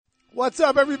What's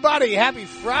up, everybody? Happy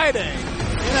Friday.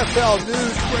 NFL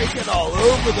news breaking all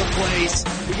over the place.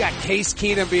 We got Case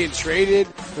Keenum being traded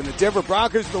from the Denver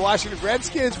Broncos to the Washington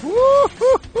Redskins.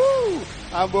 Woo-hoo-hoo.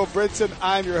 I'm Will Brinson.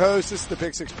 I'm your host. This is the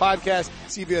Pick Six Podcast,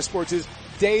 CBS Sports'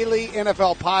 daily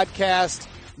NFL podcast,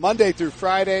 Monday through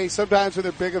Friday. Sometimes when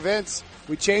they're big events,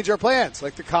 we change our plans.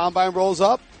 Like the Combine rolls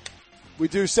up, we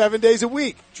do 7 days a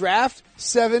week. Draft,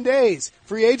 7 days.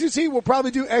 Free agency, we'll probably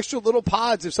do extra little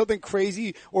pods if something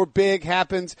crazy or big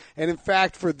happens. And in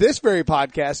fact, for this very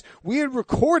podcast, we had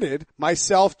recorded,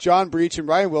 myself, John Breech, and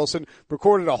Ryan Wilson,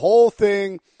 recorded a whole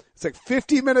thing. It's like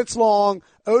 50 minutes long.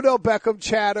 Odell Beckham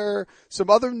chatter, some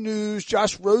other news,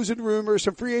 Josh Rosen rumors,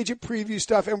 some free agent preview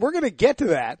stuff. And we're going to get to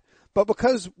that. But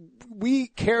because we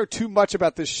care too much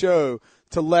about this show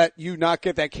to let you not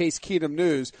get that Case Keenum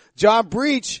news, John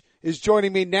Breech is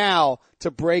joining me now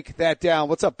to break that down.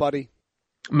 What's up, buddy?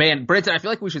 Man, Brinson, I feel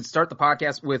like we should start the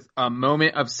podcast with a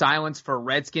moment of silence for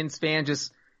Redskins fans.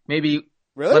 Just maybe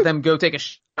let them go take a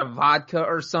shot of vodka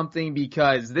or something,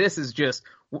 because this is just,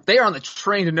 they are on the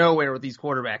train to nowhere with these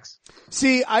quarterbacks.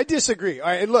 See, I disagree. All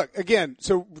right, and look, again,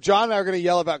 so John and I are going to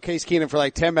yell about Case Keenum for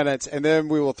like 10 minutes, and then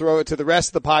we will throw it to the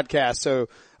rest of the podcast. So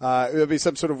it'll be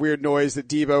some sort of weird noise that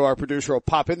Devo, our producer, will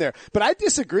pop in there. But I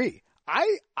disagree.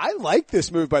 I like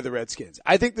this move by the Redskins.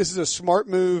 I think this is a smart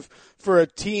move for a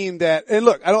team that, and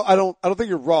look, I don't think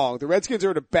you're wrong. The Redskins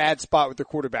are in a bad spot with their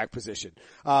quarterback position.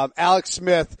 Alex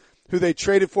Smith, who they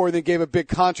traded for and then gave a big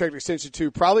contract extension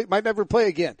to, probably might never play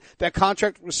again. That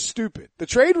contract was stupid. The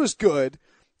trade was good.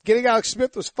 Getting Alex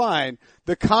Smith was fine.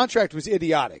 The contract was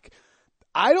idiotic.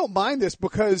 I don't mind this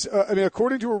because,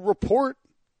 according to a report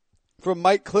from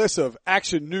Mike Kliss of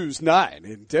Action News 9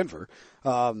 in Denver,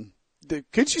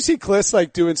 could you see Kliss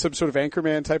like doing some sort of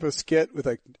Anchorman type of skit with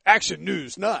like Action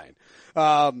News 9?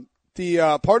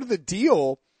 The part of the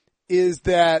deal is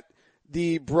that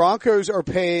the Broncos are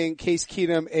paying Case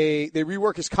Keenum they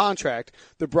rework his contract.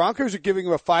 The Broncos are giving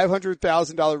him a $500,000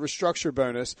 restructure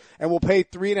bonus and will pay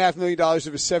 $3.5 million of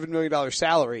his $7 million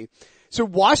salary. So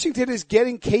Washington is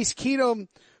getting Case Keenum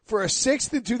for a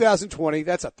sixth in 2020.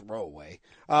 That's a throwaway.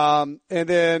 And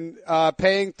then,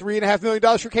 paying $3.5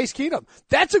 million for Case Keenum.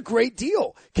 That's a great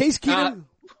deal. Case Keenum.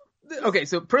 Okay.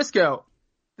 So Prisco,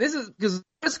 this is because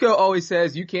Prisco always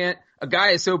says a guy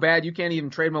is so bad you can't even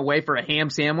trade him away for a ham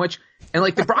sandwich. And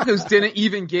like the Broncos didn't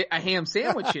even get a ham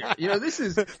sandwich here. This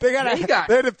is, they had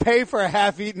to pay for a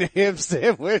half-eaten ham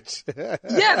sandwich. Yeah,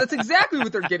 that's exactly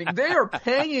what they're getting. They are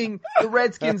paying the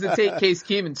Redskins to take Case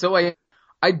Keenum. So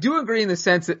I do agree in the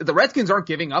sense that the Redskins aren't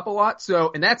giving up a lot. So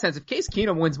in that sense, if Case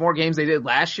Keenum wins more games they did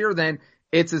last year, then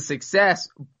it's a success.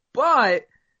 But,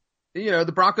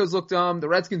 the Broncos look dumb. The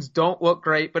Redskins don't look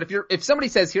great. But if somebody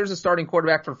says, here's a starting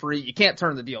quarterback for free, you can't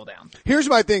turn the deal down. Here's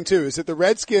my thing too, is that the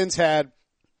Redskins had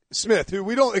Smith, who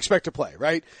we don't expect to play,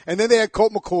 right? And then they had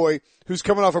Colt McCoy, who's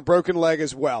coming off a broken leg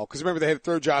as well. Cause remember they had to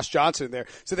throw Josh Johnson in there.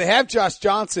 So they have Josh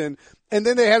Johnson, and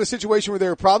then they had a situation where they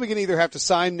were probably going to either have to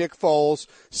sign Nick Foles,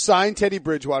 sign Teddy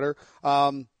Bridgewater,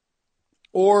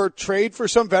 or trade for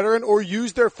some veteran, or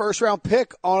use their first round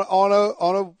pick on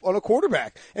a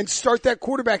quarterback and start that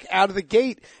quarterback out of the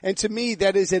gate. And to me,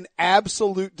 that is an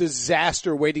absolute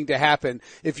disaster waiting to happen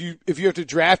if you have to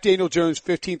draft Daniel Jones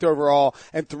 15th overall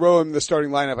and throw him in the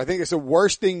starting lineup. I think it's the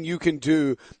worst thing you can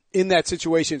do in that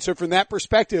situation. So from that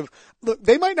perspective, look,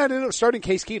 they might not end up starting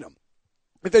Case Keenum.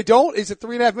 If they don't, it's a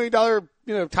 $3.5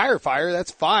 million, tire fire. That's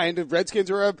fine. The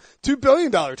Redskins are a $2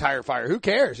 billion tire fire. Who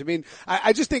cares?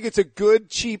 I just think it's a good,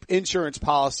 cheap insurance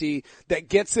policy that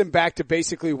gets them back to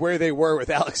basically where they were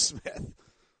with Alex Smith.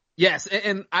 Yes.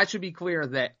 And I should be clear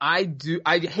that I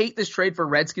hate this trade for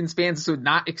Redskins fans. This would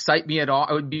not excite me at all.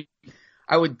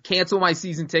 I would cancel my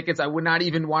season tickets. I would not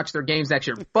even watch their games next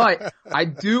year, but I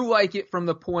do like it from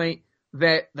the point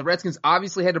that the Redskins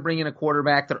obviously had to bring in a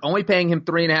quarterback. They're only paying him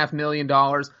 $3.5 million.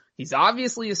 He's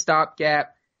obviously a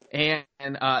stopgap. And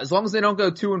as long as they don't go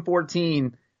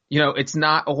 2-14, it's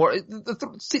not a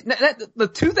the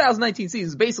 2019 season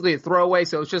is basically a throwaway.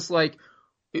 So it's just like,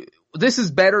 this is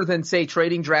better than, say,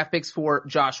 trading draft picks for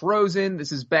Josh Rosen.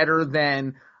 This is better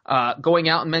than going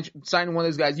out and signing one of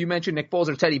those guys. You mentioned Nick Foles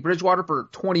or Teddy Bridgewater for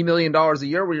 $20 million a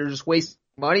year where you're just wasting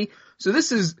money. So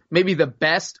this is maybe the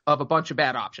best of a bunch of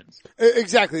bad options.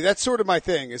 Exactly. That's sort of my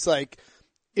thing. It's like,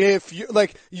 if you're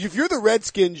the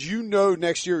Redskins,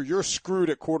 next year you're screwed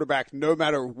at quarterback no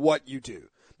matter what you do.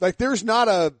 Like there's not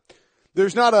a,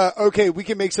 okay, we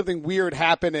can make something weird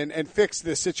happen and fix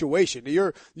this situation.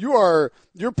 You're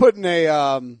putting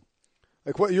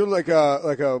Like what you're like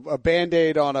a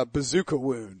Band-Aid on a bazooka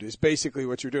wound is basically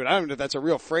what you're doing. I don't know if that's a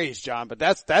real phrase, John, but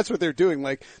that's what they're doing.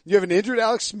 Like you have an injured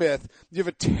Alex Smith, you have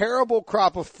a terrible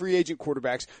crop of free agent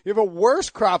quarterbacks, you have a worse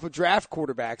crop of draft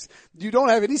quarterbacks. You don't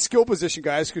have any skill position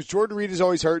guys because Jordan Reed is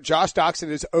always hurt. Josh Doxson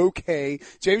is okay.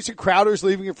 Jameson Crowder's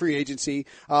leaving in free agency.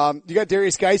 You got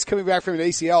Darius Geis coming back from an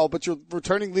ACL, but your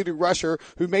returning leading rusher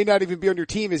who may not even be on your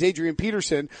team is Adrian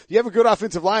Peterson. You have a good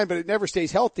offensive line, but it never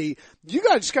stays healthy. You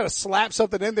just gotta slap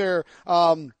something in there,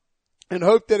 and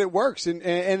hope that it works. And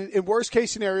in worst case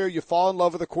scenario, you fall in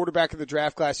love with a quarterback in the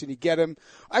draft class and you get him.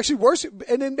 Actually worse,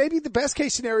 and then maybe the best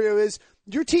case scenario is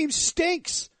your team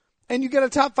stinks and you get a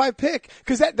top 5 pick.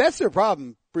 Cause that's their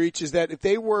problem, Breech, is that if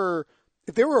they were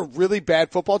a really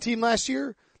bad football team last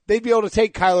year, they'd be able to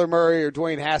take Kyler Murray or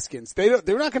Dwayne Haskins. They're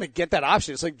not going to get that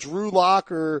option. It's like Drew Lock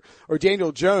or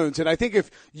Daniel Jones. And I think if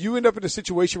you end up in a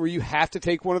situation where you have to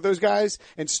take one of those guys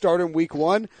and start in week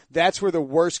 1, that's where the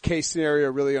worst case scenario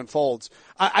really unfolds.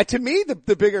 To me,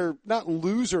 the bigger, not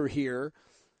loser here,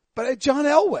 but John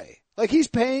Elway. Like he's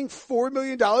paying $4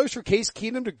 million for Case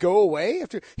Keenum to go away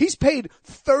after he's paid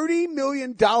 $30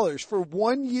 million for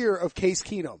 1 year of Case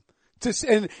Keenum.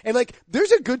 And like,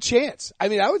 there's a good chance. I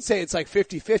mean, I would say it's like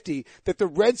 50-50 that the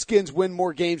Redskins win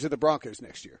more games than the Broncos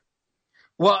next year.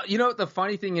 Well, you know what the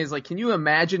funny thing is? Like, can you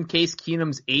imagine Case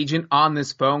Keenum's agent on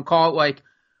this phone call? Like,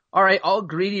 all right, I'll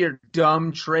agree to your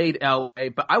dumb trade,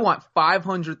 Elway, but I want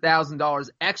 $500,000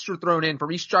 extra thrown in for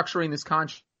restructuring this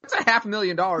contract. That's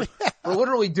 $500,000 for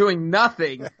literally doing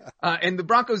nothing. And the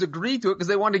Broncos agreed to it because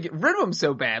they wanted to get rid of him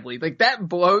so badly. Like, that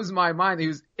blows my mind. He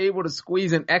was able to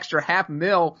squeeze an extra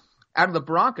 $500,000 out of the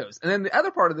Broncos. And then the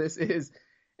other part of this is,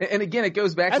 and again, it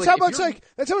goes back that's to how much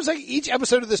each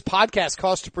episode of this podcast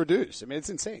costs to produce. I mean, it's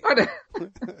insane.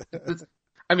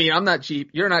 I mean, I'm not cheap.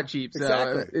 You're not cheap. So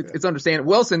exactly. It's understandable.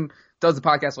 Wilson does the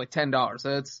podcast for like $10.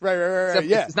 So it's right.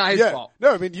 Yeah. It's not his fault.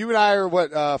 No, I mean, you and I are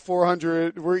what,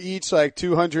 400, we're each like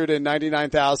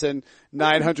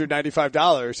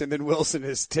 $299,995. And then Wilson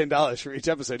is $10 for each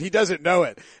episode. He doesn't know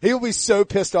it. He'll be so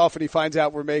pissed off when he finds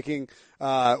out we're making,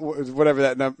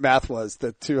 whatever that math was,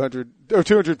 the 200 or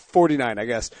 249, I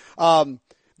guess. The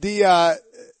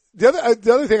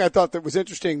other thing I thought that was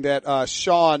interesting that,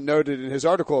 Sean noted in his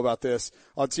article about this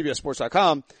on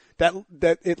CBSSports.com,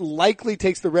 that it likely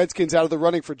takes the Redskins out of the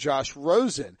running for Josh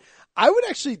Rosen. I would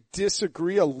actually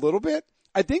disagree a little bit.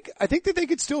 I think that they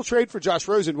could still trade for Josh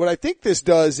Rosen. What I think this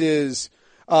does is,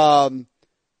 sorry,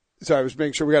 I was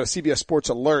making sure we got a CBS Sports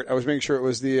alert. I was making sure it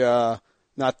was not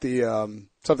the,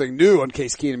 something new on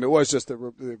Case Keenum. It was just the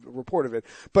report of it.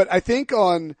 But I think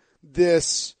on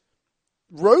this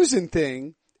Rosen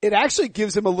thing, it actually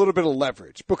gives them a little bit of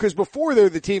leverage because before they're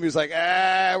the team who's like,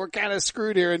 we're kind of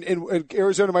screwed here. And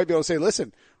Arizona might be able to say,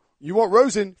 listen, you want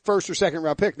Rosen, first or second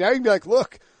round pick. Now you can be like,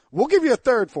 look, we'll give you a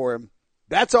third for him.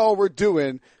 That's all we're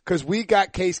doing because we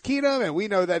got Case Keenum and we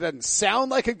know that doesn't sound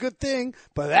like a good thing,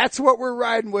 but that's what we're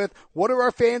riding with. What are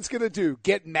our fans going to do?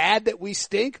 Get mad that we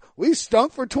stink? We've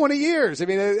stunk for 20 years. I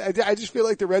mean, I just feel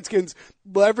like the Redskins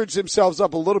leverage themselves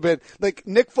up a little bit. Like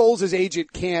Nick Foles'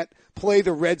 agent can't play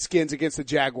the Redskins against the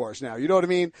Jaguars now. You know what I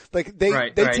mean? Like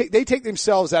they take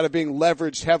themselves out of being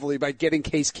leveraged heavily by getting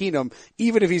Case Keenum,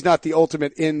 even if he's not the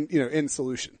ultimate in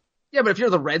solution. Yeah, but if you're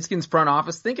the Redskins front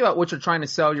office, think about what you're trying to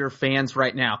sell your fans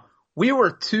right now. We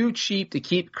were too cheap to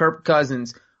keep Kirk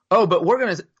Cousins. Oh, but we're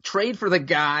going to trade for the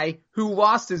guy who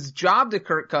lost his job to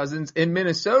Kirk Cousins in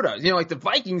Minnesota. You know, like the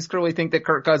Vikings clearly think that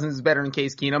Kirk Cousins is better than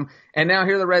Case Keenum. And now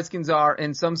here the Redskins are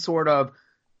in some sort of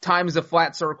time is a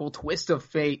flat circle, twist of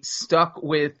fate, stuck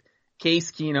with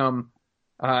Case Keenum.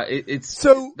 It's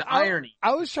so the irony.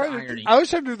 I was trying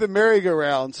to do the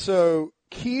merry-go-round. So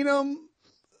Keenum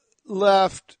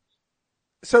left.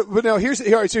 But no, here's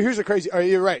the crazy.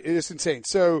 You're right. It is insane.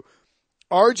 So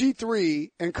RG3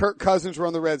 and Kirk Cousins were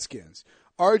on the Redskins.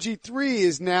 RG3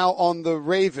 is now on the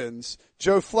Ravens.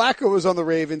 Joe Flacco was on the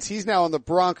Ravens. He's now on the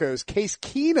Broncos. Case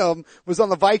Keenum was on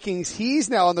the Vikings.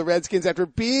 He's now on the Redskins after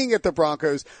being at the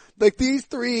Broncos. Like these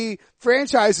three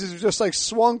franchises are just like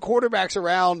swung quarterbacks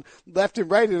around left and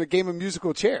right in a game of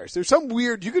musical chairs. There's some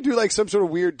weird, you could do like some sort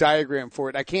of weird diagram for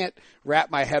it. I can't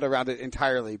wrap my head around it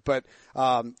entirely, but,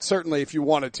 certainly if you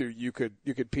wanted to, you could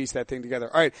piece that thing together.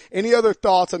 All right. Any other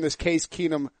thoughts on this Case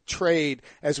Keenum trade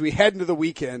as we head into the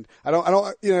weekend?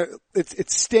 It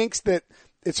stinks that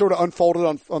it sort of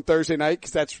unfolded on Thursday night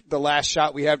because that's the last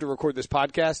shot we have to record this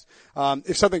podcast.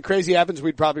 If something crazy happens,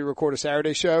 we'd probably record a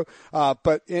Saturday show.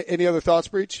 But any other thoughts,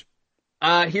 Breech?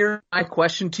 Here's my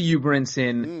question to you,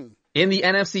 Brinson. In the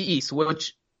NFC East,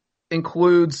 which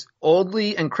includes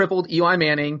oldly and crippled Eli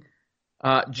Manning,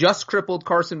 just crippled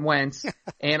Carson Wentz,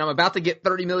 and I'm about to get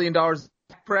 $30 million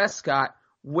Dak Prescott,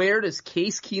 where does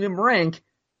Case Keenum rank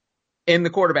in the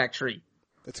quarterback tree?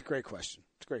 That's a great question.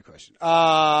 It's a great question.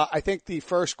 I think the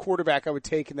first quarterback I would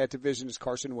take in that division is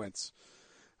Carson Wentz.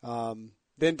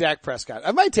 Then Dak Prescott.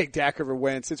 I might take Dak over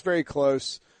Wentz. It's very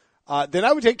close. Then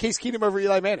I would take Case Keenum over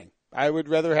Eli Manning. I would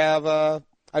rather have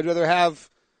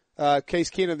Case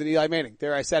Keenum than Eli Manning.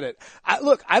 There, I said it.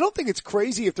 Look, I don't think it's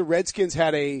crazy if the Redskins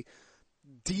had a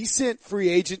decent free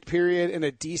agent period and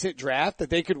a decent draft that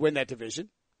they could win that division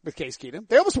with Case Keenum.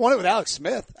 They almost won it with Alex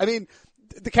Smith. I mean,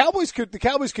 the Cowboys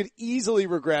could easily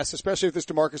regress, especially if this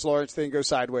DeMarcus Lawrence thing goes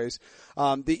sideways.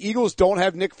 The Eagles don't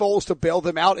have Nick Foles to bail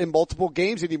them out in multiple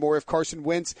games anymore if Carson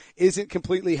Wentz isn't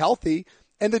completely healthy.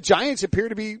 And the Giants appear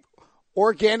to be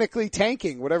organically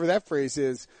tanking, whatever that phrase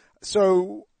is.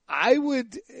 So I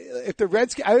would, if the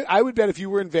Redskins, I would bet if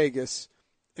you were in Vegas,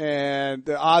 and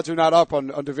the odds are not up on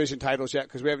division titles yet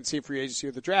because we haven't seen free agency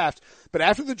or the draft. But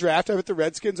after the draft, I bet the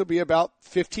Redskins will be about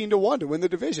 15-1 to win the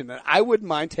division. And I wouldn't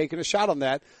mind taking a shot on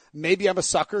that. Maybe I'm a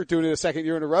sucker doing it a second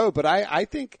year in a row, but I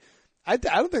don't think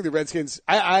the Redskins,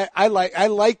 I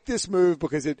like this move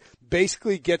because it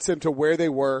basically gets them to where they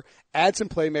were, add some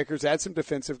playmakers, add some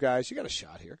defensive guys. You got a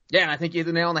shot here. Yeah, and I think you hit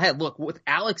the nail on the head. Look, with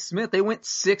Alex Smith, they went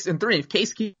 6-3. If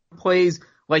Case Keenum plays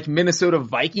like Minnesota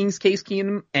Vikings Case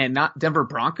Keenum and not Denver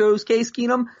Broncos Case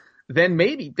Keenum, then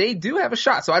maybe they do have a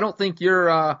shot. So I don't think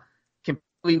you're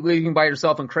completely living by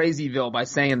yourself in Crazyville by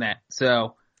saying that.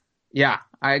 So yeah,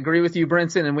 I agree with you,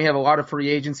 Brinson, and we have a lot of free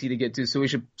agency to get to, so we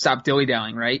should stop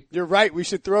dilly-dallying, right? You're right. We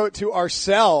should throw it to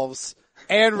ourselves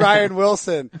and Ryan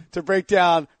Wilson to break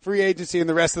down free agency and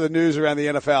the rest of the news around the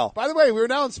NFL. By the way, we're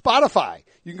now on Spotify.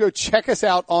 You can go check us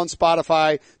out on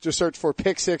Spotify. Just search for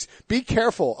Pick Six. Be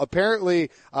careful. Apparently,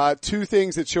 two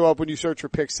things that show up when you search for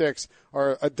Pick Six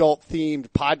are adult-themed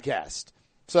podcast.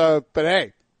 So, but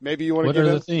hey, maybe you want to give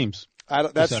What are the themes?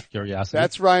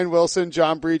 That's Ryan Wilson,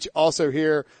 John Breech, also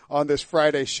here on this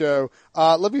Friday show.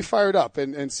 Let me fire it up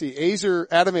and see.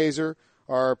 Adam Azer,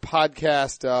 our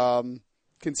podcast,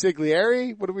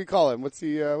 consigliere. What do we call him? What's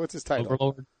his title?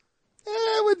 Overlord?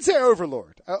 I wouldn't say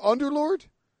overlord. Underlord?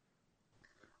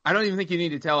 I don't even think you need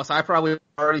to tell us. I probably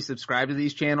already subscribe to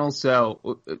these channels,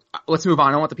 so let's move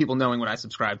on. I want the people knowing what I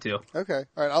subscribe to. Okay.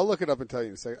 All right. I'll look it up and tell you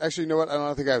in a second. Actually, you know what? I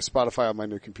don't think I have Spotify on my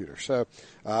new computer, so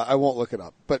I won't look it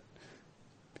up. But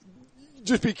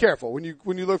just be careful when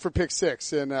you look for Pick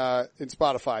Six in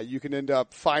Spotify. You can end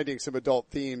up finding some adult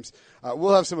themes.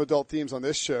 We'll have some adult themes on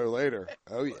this show later.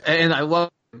 Oh yeah. And I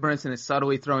love Brinson is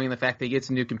subtly throwing in the fact that he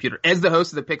gets a new computer. As the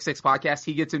host of the Pick Six podcast,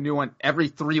 he gets a new one every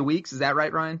 3 weeks. Is that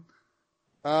right, Ryan?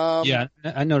 Yeah,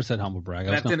 I noticed that, humble brag.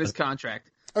 That's in his contract.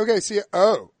 Okay. See.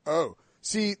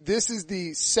 See, this is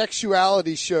the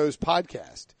Sexuality Shows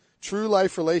podcast. True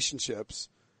life relationships.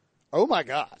 Oh my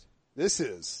God. This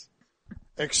is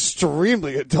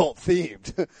extremely adult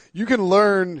themed. You can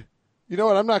learn, you know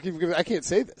what? I can't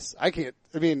say this. I guess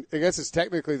it's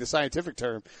technically the scientific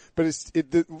term, but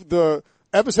the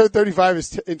episode 35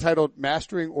 is entitled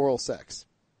Mastering Oral Sex.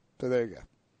 So there you go.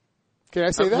 Can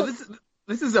I say that? Well,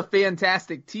 this is a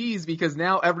fantastic tease because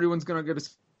now everyone's going to go to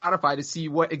Spotify to see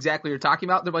what exactly you're talking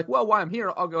about. They're like, well, while I'm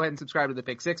here, I'll go ahead and subscribe to the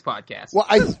Pick Six podcast. Well,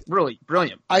 really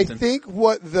brilliant. I think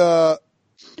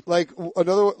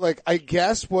I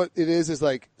guess what it is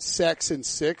like sex and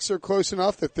six are close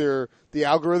enough that the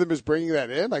algorithm is bringing that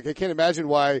in. Like I can't imagine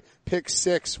why Pick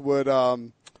Six would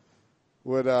pop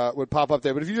up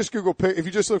there. But if you just if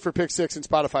you just look for Pick Six in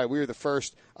Spotify, we are the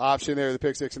first option there, the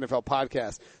Pick Six NFL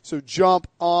podcast. So jump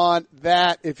on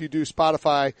that if you do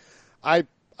Spotify. I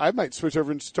might switch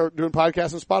over and start doing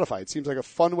podcasts on Spotify. It seems like a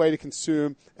fun way to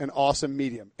consume an awesome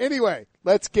medium. Anyway,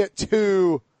 let's get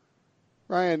to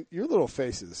Ryan, your little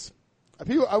faces.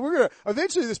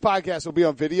 Eventually this podcast will be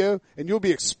on video and you'll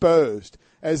be exposed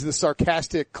as the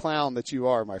sarcastic clown that you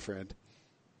are, my friend.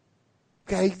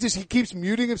 Okay, he keeps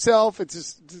muting himself. It's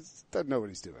just doesn't know what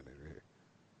he's doing over here.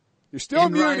 You're still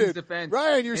muted.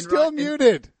 Ryan, you're still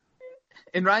muted.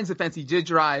 In Ryan's defense, he did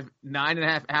drive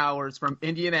 9.5 hours from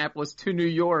Indianapolis to New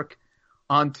York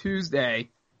on Tuesday.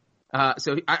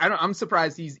 So I'm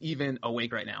surprised he's even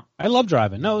awake right now. I love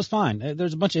driving. No, it was fine.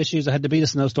 There's a bunch of issues. I had to beat a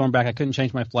snowstorm back. I couldn't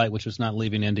change my flight, which was not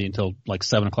leaving Indy until like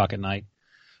 7:00 at night.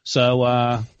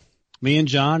 So, me and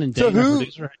John and Dave,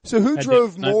 producer. So who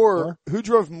drove more? Who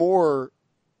drove more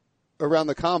around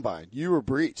the combine? You or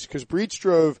Breech? Because Breech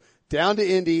drove down to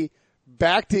Indy,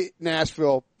 back to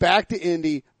Nashville, back to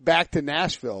Indy, back to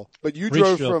Nashville. But you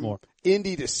drove from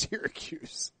Indy to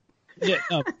Syracuse. Yeah,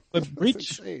 no, but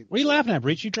Breech, what are you laughing at,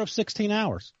 Breech? You drove 16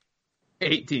 hours.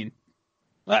 18.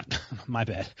 My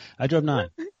bad. I drove 9.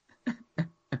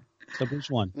 So Breech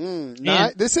won.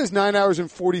 This says 9 hours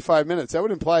and 45 minutes. That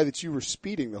would imply that you were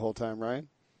speeding the whole time, Ryan.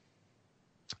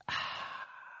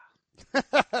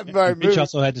 Breech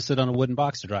also had to sit on a wooden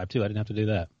box to drive too. I didn't have to do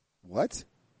that. What?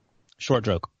 Short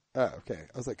joke. Oh, okay.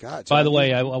 I was like, God. By the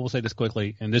way, I will say this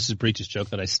quickly, and this is Breech's joke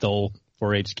that I stole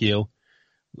for HQ.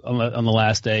 On the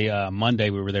last day, Monday,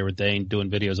 we were there with Dane doing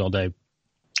videos all day.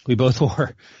 We both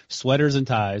wore sweaters and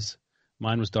ties.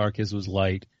 Mine was dark, his was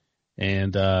light.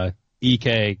 And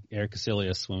EK, Eric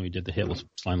Casillas, when we did the hit, was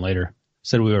fine later,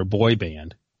 said we were a boy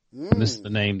band. And this is the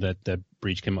name that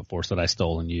Breech came up for, so that I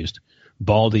stole and used.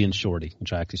 Baldy and Shorty,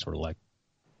 which I actually sort of like.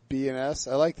 B&S.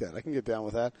 I like that. I can get down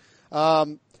with that.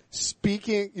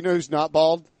 Speaking, you know who's not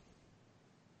bald?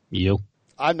 You.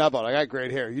 I'm not bald. I got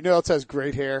great hair. You know who else has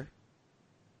great hair?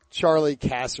 Charlie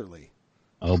Casserly.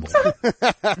 Oh, boy.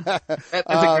 That's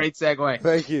a great segue.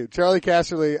 Thank you. Charlie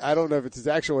Casserly, I don't know if it's his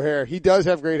actual hair. He does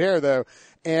have great hair, though.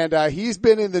 And he's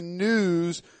been in the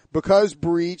news because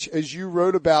Breech, as you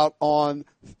wrote about on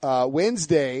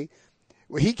Wednesday,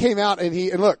 he came out and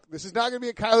look, this is not going to be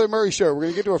a Kyler Murray show. We're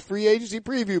going to get to a free agency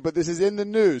preview, but this is in the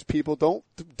news. People don't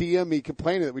DM me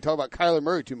complaining that we talk about Kyler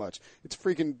Murray too much. It's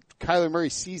freaking Kyler Murray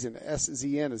season,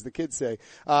 SZN, as the kids say.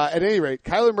 At any rate,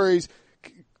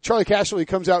 Charlie Casserly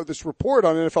comes out with this report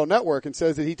on NFL Network and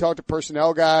says that he talked to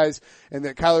personnel guys and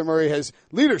that Kyler Murray has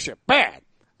leadership bad.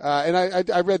 And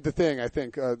I read the thing, I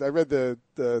think. I read the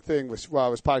thing while I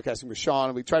was podcasting with Sean,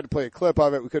 and we tried to play a clip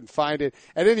of it. We couldn't find it.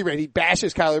 At any rate, he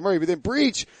bashes Kyler Murray. But then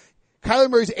Breech, Kyler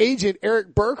Murray's agent,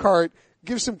 Eric Burkhart,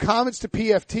 gives some comments to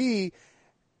PFT,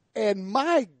 and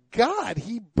my God,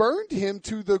 he burned him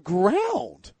to the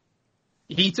ground.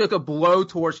 He took a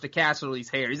blowtorch to Casserly's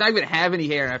hair. He's not even going to have any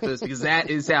hair after this because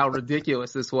that is how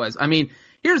ridiculous this was. I mean,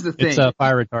 here's the thing. It's a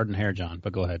fire retardant hair, John,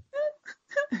 but go ahead.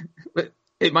 But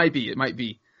it might be.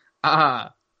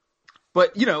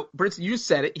 But, you know, Brinson, you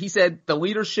said it. He said the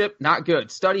leadership, not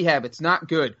good. Study habits, not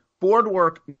good. Board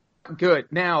work, not good.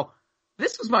 Now,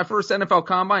 this was my first NFL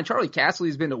combine. Charlie Casserly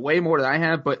has been to way more than I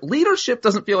have, but leadership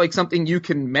doesn't feel like something you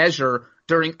can measure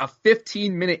during a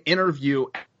 15-minute interview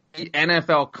at the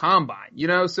NFL combine, you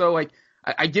know? So, like,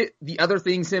 I get the other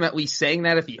things, him at least saying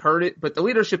that if he heard it, but the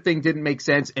leadership thing didn't make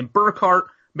sense. And Burkhart,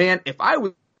 man, if I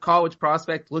was a college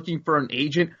prospect looking for an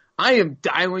agent, I am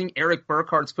dialing Eric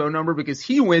Burkhart's phone number because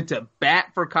he went to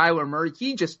bat for Kyler Murray.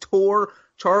 He just tore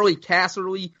Charlie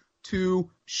Casserly to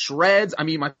shreds. I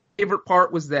mean, my favorite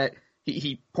part was that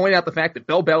he pointed out the fact that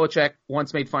Bill Belichick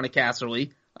once made fun of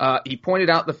Casserly. He pointed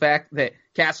out the fact that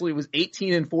Casserly was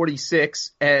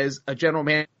 18-46 as a general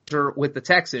manager with the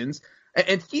Texans.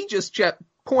 And he just kept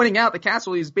pointing out that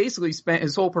Casserly has basically spent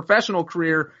his whole professional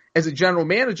career as a general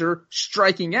manager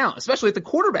striking out, especially at the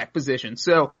quarterback position.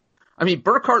 So, I mean,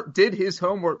 Burkhart did his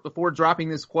homework before dropping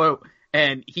this quote,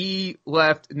 and he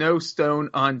left no stone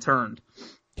unturned.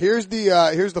 Here's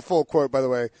the full quote, by the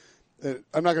way.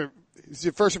 I'm not going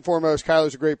to, first and foremost,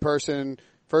 Kyler's a great person.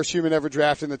 First human ever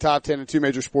drafted in the top 10 in 2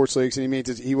 major sports leagues, and he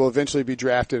means he will eventually be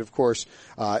drafted, of course,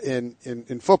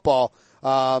 in football.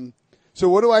 So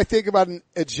what do I think about an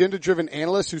agenda-driven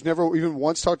analyst who's never even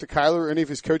once talked to Kyler or any of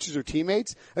his coaches or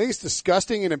teammates? I think it's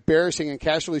disgusting and embarrassing, and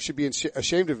Casserly should be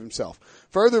ashamed of himself.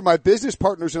 Further, my business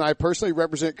partners and I personally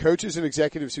represent coaches and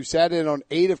executives who sat in on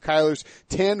 8 of Kyler's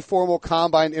 10 formal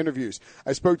combine interviews.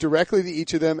 I spoke directly to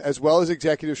each of them, as well as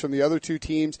executives from the other 2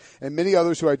 teams and many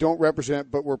others who I don't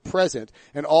represent but were present,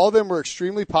 and all of them were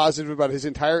extremely positive about his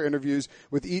entire interviews,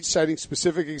 with each citing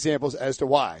specific examples as to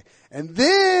why. And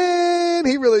then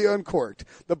he really uncorked.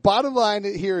 The bottom line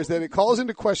here is that it calls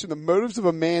into question the motives of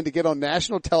a man to get on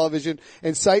national television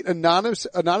and cite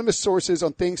anonymous sources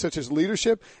on things such as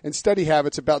leadership and study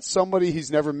habits about somebody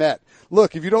he's never met.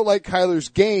 Look, if you don't like Kyler's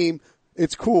game,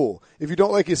 it's cool. If you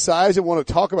don't like his size and want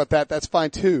to talk about that, that's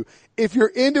fine too. If you're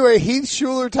into a Heath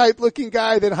Schuler type looking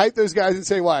guy, then hype those guys and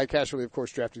say why. Casserly, of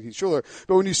course, drafted Heath Schuler.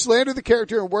 But when you slander the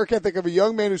character and work ethic of a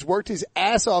young man who's worked his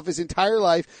ass off his entire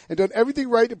life and done everything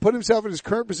right to put himself in his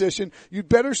current position, you'd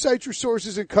better cite your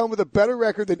sources and come with a better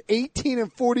record than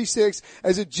 18-46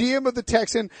 as a GM of the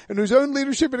Texan, and whose own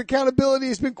leadership and accountability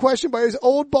has been questioned by his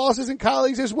old bosses and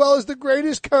colleagues, as well as the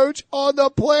greatest coach on the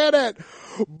planet.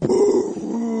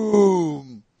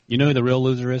 Boom. You know who the real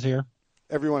loser is here?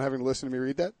 Everyone having to listen to me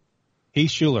read that?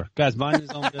 Heath Schuler. Guy's minding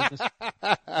his own business.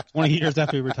 20 years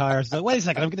after he retires. So wait a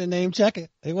second, I'm going to name check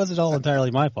it. It wasn't all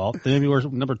entirely my fault. Maybe we're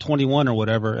number 21 or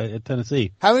whatever at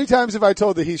Tennessee. How many times have I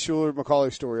told the Heath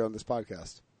Schuler-McCauley story on this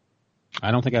podcast?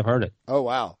 I don't think I've heard it. Oh,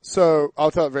 wow. So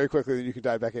I'll tell it very quickly, then you can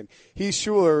dive back in. Heath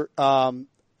Schuler,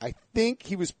 I think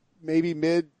he was maybe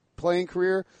playing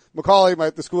career. Macaulay,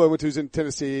 the school I went to is in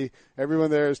Tennessee. Everyone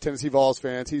there is Tennessee Vols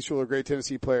fans. He's truly a great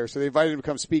Tennessee player. So they invited him to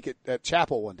come speak at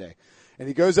chapel one day. And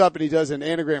he goes up and he does an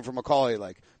anagram for Macaulay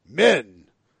like, men,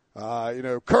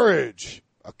 courage,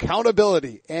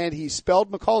 accountability. And he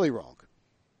spelled Macaulay wrong.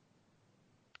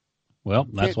 Well,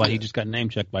 that's why he just got name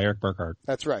checked by Eric Burkhardt.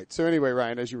 That's right. So anyway,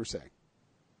 Ryan, as you were saying.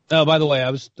 Oh, by the way,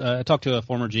 I talked to a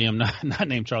former GM, not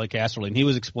named Charlie Casserly, and he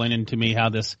was explaining to me how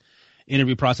this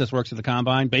interview process works at the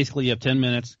Combine. Basically, you have 10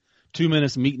 minutes, 2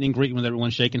 minutes meeting and greeting with everyone,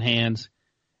 shaking hands.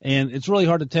 And it's really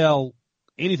hard to tell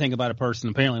anything about a person,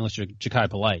 apparently, unless you're Ja'Kai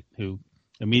Polite, who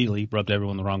immediately rubbed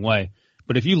everyone the wrong way.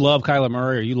 But if you love Kyler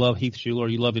Murray or you love Heath Schuler or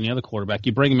you love any other quarterback,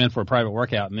 you bring him in for a private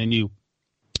workout and then you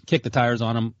kick the tires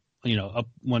on him, up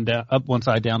one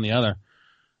side, down the other.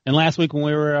 And last week when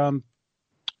we were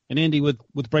in Indy with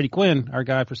Brady Quinn, our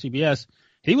guy for CBS,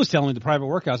 he was telling me the private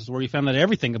workouts is where he found out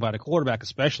everything about a quarterback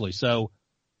especially. So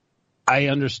I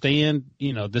understand,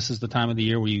 this is the time of the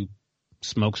year where you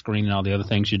smoke screen and all the other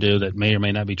things you do that may or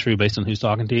may not be true based on who's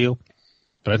talking to you.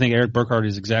 But I think Eric Burkhardt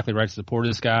is exactly right to support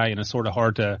this guy, and it's sort of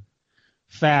hard to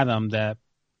fathom that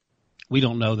we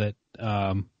don't know that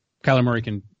Kyler Murray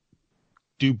can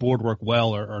do board work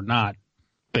well or not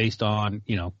based on,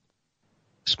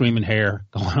 screaming hair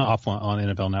going off on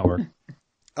NFL Network.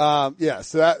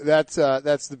 So that's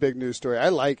the big news story. I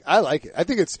like it. I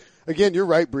think it's, again, you're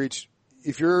right, Breech.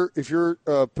 If you're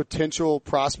a potential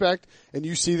prospect and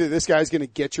you see that this guy's going to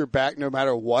get your back no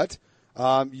matter what,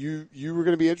 you were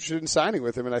going to be interested in signing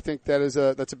with him. And I think that's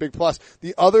a big plus.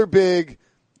 The other big,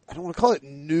 I don't want to call it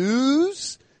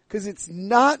news because it's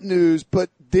not news,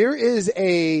 but there is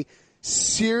a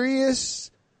serious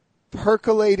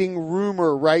percolating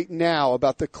rumor right now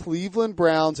about the Cleveland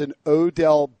Browns and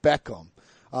Odell Beckham.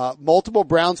 Multiple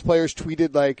Browns players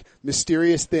tweeted like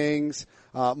mysterious things.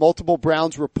 Multiple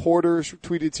Browns reporters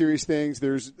tweeted serious things.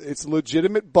 It's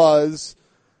legitimate buzz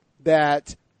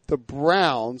that the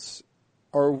Browns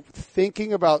are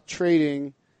thinking about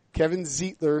trading Kevin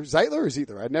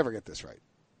Zeitler. I never get this right.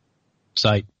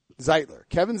 Zeitler.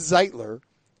 Kevin Zeitler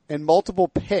and multiple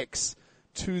picks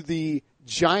to the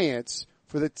Giants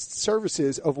for the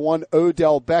services of one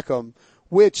Odell Beckham,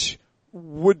 which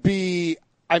would be,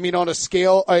 on a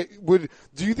scale,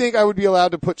 do you think I would be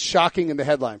allowed to put shocking in the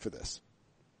headline for this?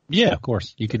 Yeah, of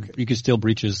course. You could still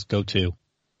Breech's go-to.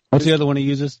 What's the other one he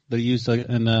uses that he used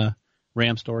in the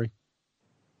Ram story?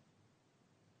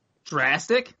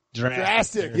 Drastic?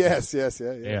 Yes.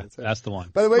 Yeah, that's the one.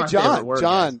 By the way,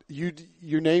 John,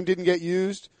 your name didn't get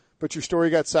used, but your story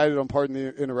got cited on Pardon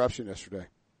the Interruption yesterday.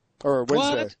 Or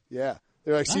Wednesday. What? Yeah.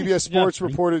 They're like, CBS Sports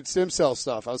reported stem cell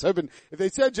stuff. I was hoping if they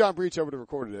said John Breech, I would have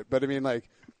recorded it. But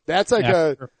that's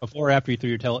like before or after you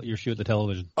threw your shoe at the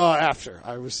television? After.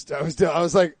 I was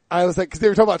like, cause they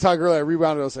were talking about Todd Gurley. I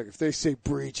rewound it. I was like, if they say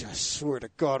Breech, I swear to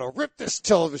God, I'll rip this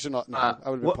television off. No, I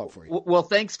would have been pumped for you. Well,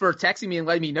 thanks for texting me and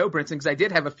letting me know, Brinson, because I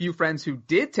did have a few friends who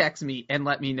did text me and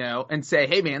let me know and say,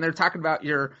 hey man, they're talking about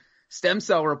your stem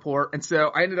cell report. And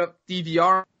so I ended up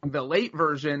DVRing the late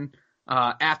version,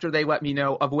 after they let me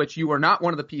know, of which you were not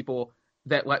one of the people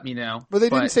that let me know. But they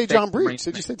didn't say John Breech.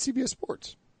 They just said CBS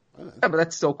Sports. Yeah, but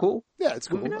that's still cool. Yeah, it's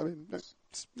cool. It's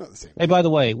not the same. Hey, by the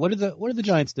way, what are the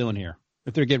Giants doing here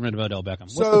if they're getting rid of Odell Beckham?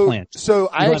 What's the plan? So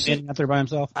out there by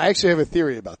himself? I actually have a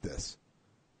theory about this.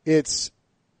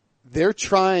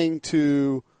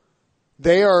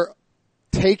 They are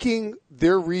taking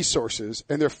their resources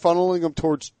and they're funneling them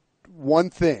towards one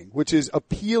thing, which is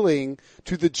appealing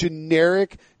to the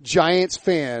generic Giants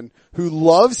fan who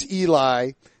loves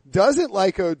Eli, doesn't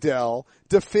like Odell,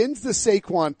 defends the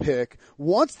Saquon pick,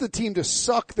 wants the team to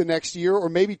suck the next year or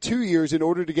maybe 2 years in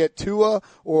order to get Tua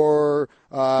or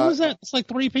who is that? It's like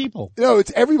three people. No,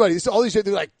 it's everybody. It's all these. They're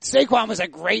like, Saquon was a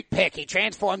great pick. He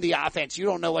transformed the offense. You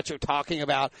don't know what you're talking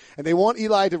about. And they want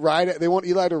Eli to ride it. They want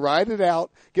Eli to ride it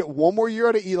out, get one more year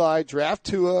out of Eli, draft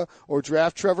Tua or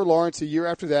draft Trevor Lawrence a year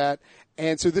after that.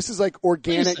 And so this is like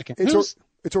organic.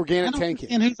 It's organic tanking.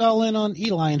 And who's all in on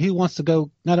Eli and who wants to go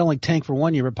not only tank for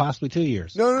 1 year, but possibly 2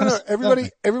 years? No.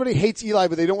 Everybody hates Eli,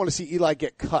 but they don't want to see Eli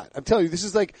get cut. I'm telling you, this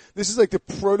is like the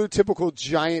prototypical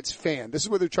Giants fan. This is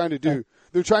what they're trying to do.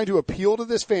 They're trying to appeal to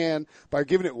this fan by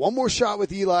giving it one more shot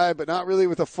with Eli, but not really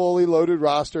with a fully loaded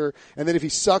roster. And then if he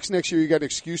sucks next year, you got an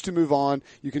excuse to move on.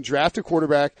 You can draft a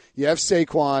quarterback. You have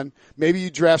Saquon. Maybe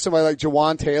you draft somebody like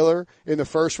Jawan Taylor in the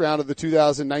first round of the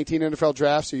 2019 NFL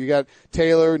draft. So you got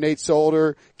Taylor, Nate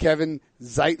Solder, Kevin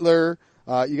Zeitler,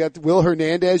 You got Will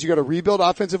Hernandez. You got a rebuild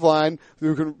offensive line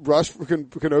who can rush, who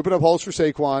can open up holes for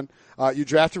Saquon. You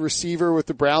draft a receiver with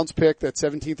the Browns pick, that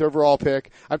 17th overall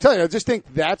pick. I'm telling you, I just think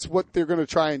that's what they're going to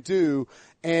try and do.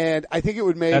 And I think it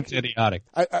would make. That's idiotic.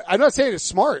 I'm not saying it's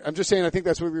smart. I'm just saying I think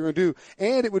that's what we're going to do.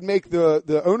 And it would make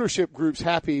the ownership groups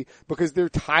happy because they're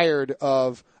tired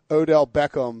of Odell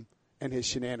Beckham and his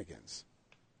shenanigans.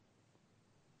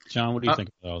 John, what do you think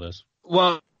about all this?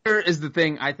 Well, here is the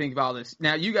thing I think about all this.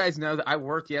 Now, you guys know that I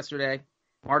worked yesterday,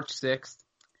 March 6th.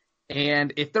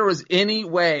 And if there was any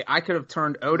way I could have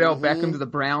turned Odell Beckham to the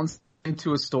Browns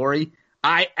into a story,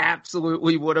 I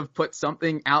absolutely would have put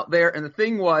something out there. And the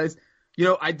thing was,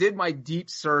 I did my deep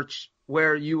search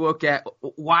where you look at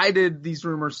why did these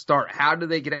rumors start? How did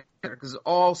they get out there? Because it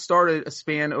all started a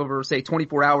span over, say,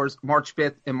 24 hours, March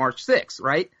 5th and March 6th,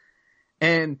 right?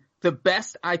 And the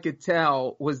best I could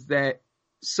tell was that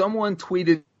someone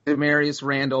tweeted Demarius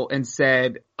Randall and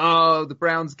said, oh, the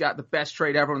Browns got the best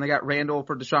trade ever when they got Randall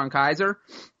for Deshaun Kaiser.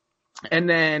 And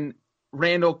then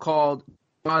Randall called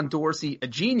John Dorsey a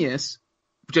genius,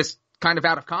 just kind of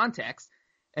out of context.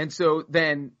 And so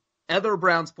then other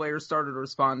Browns players started to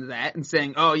respond to that and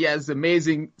saying, oh, yeah, it's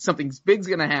amazing. Something big's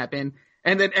going to happen.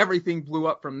 And then everything blew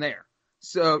up from there.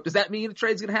 So does that mean a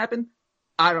trade's going to happen?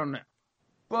 I don't know.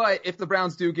 But if the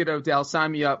Browns do get Odell,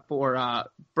 sign me up for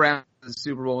Browns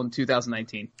Super Bowl in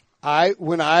 2019.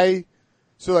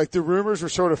 So the rumors were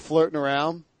sort of floating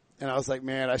around, and I was like,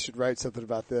 man, I should write something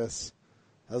about this.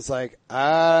 I was like,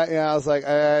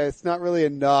 it's not really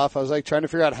enough. I was trying to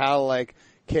figure out how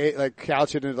to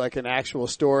couch it into an actual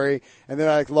story. And then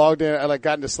I logged in, I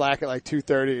got into Slack at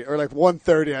 2:30 or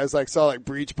 1:30. I was saw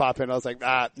Breech pop in. I was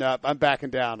no, I'm backing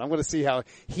down. I'm going to see how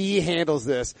he handles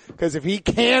this. Cause if he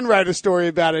can write a story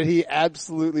about it, he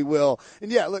absolutely will.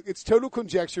 And yeah, look, it's total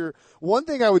conjecture. One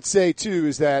thing I would say too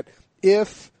is that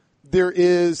if there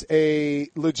is a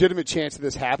legitimate chance of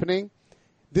this happening,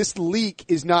 this leak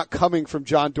is not coming from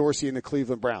John Dorsey and the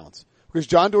Cleveland Browns. Because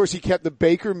John Dorsey kept the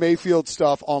Baker Mayfield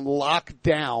stuff on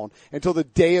lockdown until the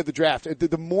day of the draft.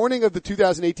 The morning of the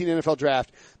 2018 NFL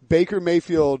draft, Baker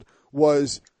Mayfield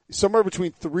was somewhere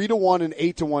between 3-1 and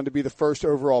 8-1 to be the first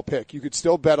overall pick. You could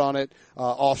still bet on it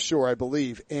offshore, I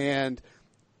believe. And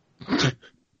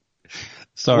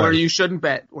sorry, or you shouldn't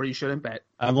bet.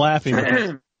 I'm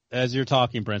laughing as you're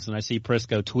talking, Brinson. I see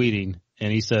Prisco tweeting,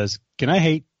 and he says, "Can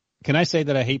I say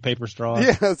that I hate paper straws?"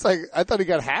 Yeah, it's I thought he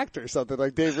got hacked or something.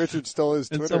 Dave Richards stole his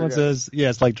Twitter. And someone says, yeah,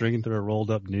 it's like drinking through a rolled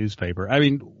up newspaper. I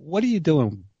mean, what are you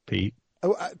doing, Pete?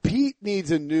 Pete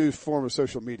needs a new form of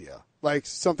social media.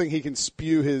 Something he can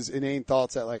spew his inane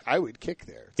thoughts at, I would kick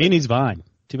there. He needs Vine.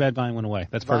 Too bad Vine went away.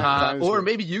 That's perfect. Or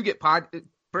maybe you get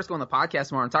Prisco on the podcast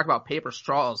tomorrow and talk about paper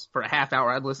straws for a half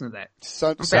hour. I'd listen to that.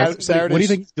 Saturday. What do you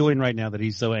think he's doing right now that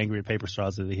he's so angry at paper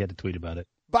straws that he had to tweet about it?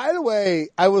 By the way,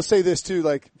 I will say this too,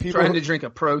 people trying to drink a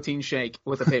protein shake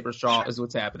with a paper straw is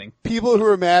what's happening. People who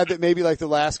are mad that maybe the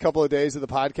last couple of days of the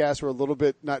podcast were a little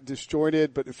bit not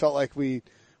disjointed, but it felt like we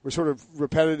were sort of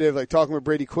repetitive, talking with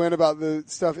Brady Quinn about the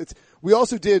stuff. We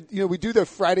also did, we do the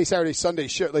Friday, Saturday, Sunday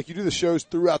show, you do the shows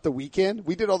throughout the weekend.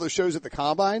 We did all those shows at the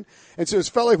Combine. And so it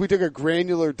felt like we took a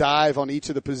granular dive on each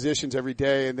of the positions every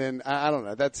day. And then, I don't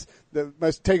know, my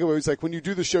takeaway was when you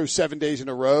do the show 7 days in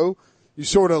a row, you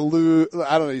sort of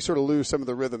lose some of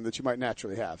the rhythm that you might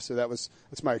naturally have. So that's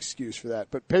my excuse for that.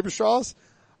 But paper straws,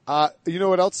 you know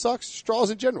what else sucks? Straws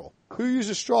in general. Who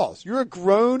uses straws? You're a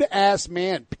grown ass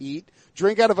man, Pete.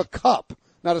 Drink out of a cup,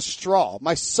 not a straw.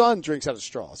 My son drinks out of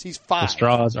straws. He's 5. The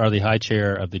straws are the high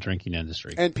chair of the drinking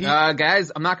industry. And Pete,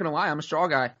 guys, I'm not going to lie. I'm a straw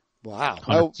guy. Wow.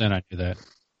 100% I knew that.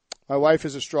 My wife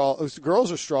is a straw.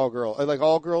 Girls are straw girl.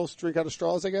 All girls drink out of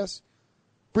straws, I guess.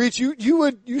 Breech,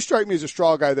 you strike me as a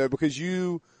straw guy though, because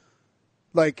you,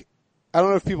 I don't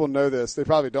know if people know this. They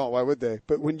probably don't. Why would they?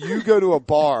 But when you go to a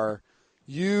bar,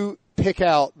 you pick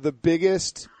out the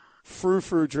biggest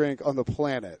frou-frou drink on the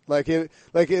planet.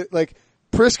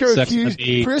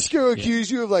 Prisco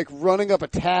accused you of running up a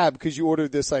tab because you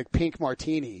ordered this pink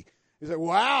martini. He's like,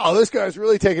 wow, this guy's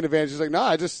really taking advantage. He's like, no,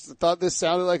 I just thought this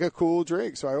sounded like a cool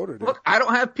drink, so I ordered it. Look, I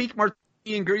don't have pink martini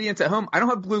ingredients at home. I don't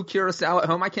have blue curacao at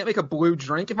home. I can't make a blue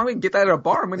drink. If I'm going to get that at a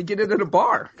bar, I'm going to get it at a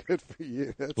bar. Good for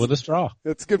you. With a straw.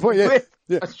 That's a good point.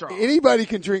 Yeah. A straw. Anybody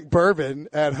can drink bourbon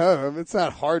at home. It's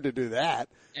not hard to do that.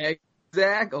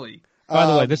 Exactly. By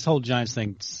the way, this whole Giants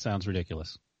thing sounds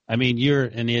ridiculous. I mean, you're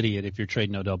an idiot if you're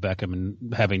trading Odell Beckham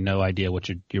and having no idea what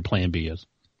your plan B is.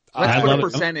 Let's put a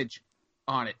percentage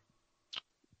on it.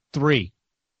 3.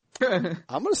 I'm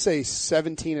going to say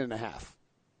 17.5.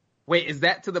 Wait, is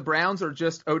that to the Browns or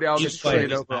just Odell gets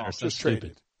traded overall? Just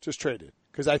traded.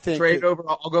 Because I think trade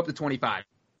overall. I'll go up to 25.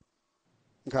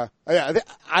 Okay. Yeah,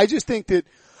 I just think that,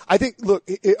 look,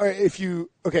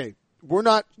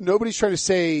 nobody's trying to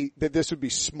say that this would be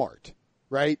smart,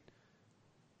 right?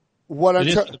 It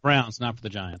is for the Browns, not for the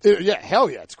Giants. Yeah, hell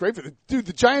yeah, it's great for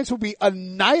the Giants will be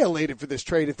annihilated for this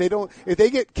trade if they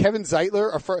get Kevin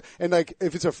Zeitler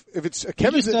if it's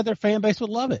Kevin. You just said their fan base would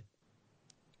love it.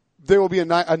 They will be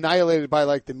annihilated by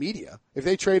like the media if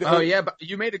they trade. Oh yeah, but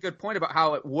you made a good point about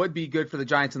how it would be good for the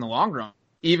Giants in the long run,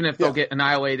 even if they'll get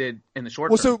annihilated in the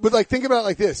short term. But like think about it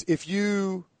like this: if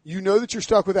you know that you're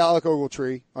stuck with Alec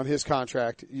Ogletree on his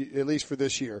contract, at least for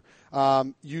this year,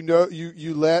 you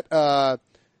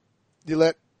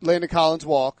let Landon Collins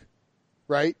walk,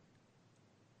 right?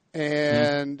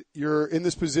 And you're in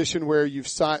this position where you've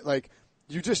signed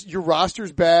your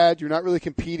roster's bad. You're not really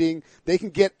competing. They can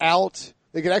get out.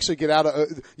 They could actually get out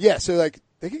of,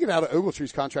 they could get out of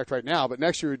Ogletree's contract right now, but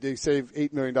next year they save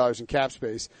 $8 million in cap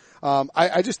space.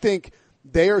 I just think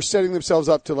they are setting themselves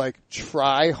up to like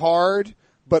try hard,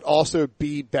 but also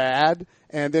be bad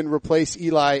and then replace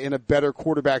Eli in a better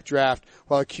quarterback draft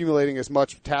while accumulating as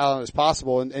much talent as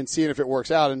possible and seeing if it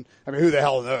works out. And I mean, who the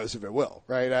hell knows if it will,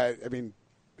 right?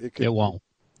 It won't.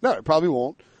 No, it probably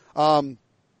won't.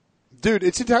 Dude,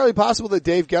 it's entirely possible that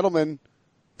Dave Gettleman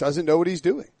doesn't know what he's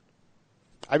doing.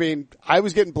 I mean, I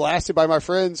was getting blasted by my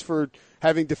friends for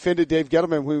having defended Dave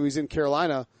Gettleman when he was in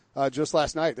Carolina just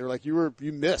last night. They were like, you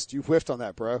whiffed on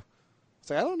that, bro. It's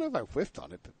like, I don't know if I whiffed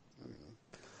on it, but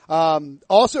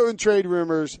also in trade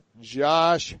rumors,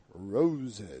 Josh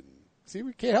Rosen. See,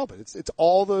 we can't help it. It's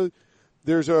all the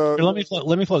there's a. Let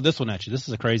me float this one at you. This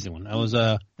is a crazy one. I was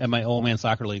at my old man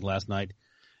soccer league last night,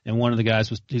 and one of the guys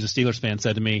he's a Steelers fan,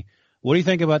 said to me, "What do you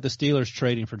think about the Steelers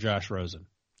trading for Josh Rosen?"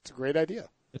 It's a great idea.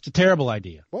 It's a terrible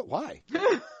idea. What? Why?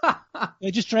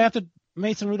 They just drafted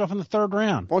Mason Rudolph in the 3rd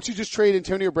round. Why don't you just trade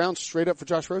Antonio Brown straight up for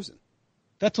Josh Rosen?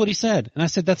 That's what he said, and I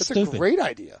said that's stupid. A great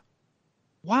idea.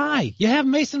 Why? You have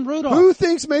Mason Rudolph. Who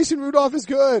thinks Mason Rudolph is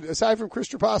good, aside from Chris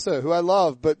Trapasso, who I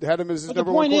love, but had him as his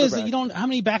number one quarterback? The point is that you don't. How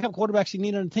many backup quarterbacks you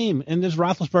need on a team, and this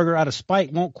Roethlisberger out of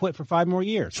spite won't quit for 5 more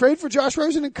years. Trade for Josh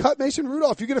Rosen and cut Mason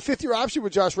Rudolph. You get a 5th-year option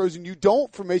with Josh Rosen. You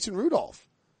don't for Mason Rudolph.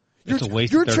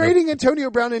 You're trading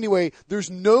Antonio Brown anyway. There's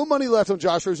no money left on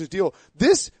Josh Rosen's deal.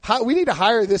 We need to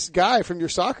hire this guy from your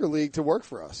soccer league to work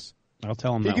for us. I'll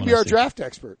tell him he could be our draft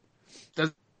expert.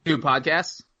 Does he do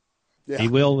podcasts? Yeah. He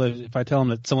will if I tell him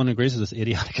that someone agrees with this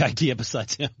idiotic idea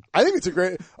besides him. I think it's a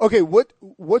great. Okay, what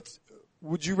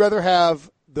would you rather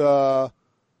have a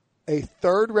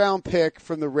 3rd round pick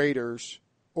from the Raiders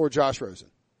or Josh Rosen?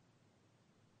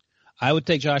 I would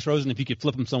take Josh Rosen if you could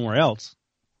flip him somewhere else,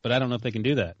 but I don't know if they can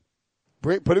do that.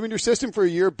 Put him in your system for a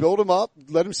year, build him up,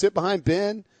 let him sit behind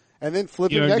Ben, and then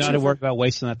flip him next year. You got to worry about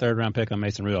wasting that 3rd round pick on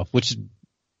Mason Rudolph, which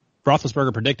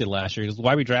Roethlisberger predicted last year. He goes,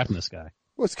 "Why are we drafting this guy?"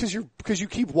 Well, it's because you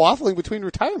keep waffling between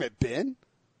retirement, Ben.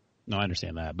 No, I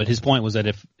understand that, but his point was that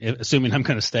if assuming I'm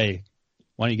going to stay,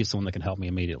 why don't you get someone that can help me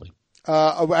immediately?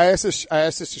 I asked this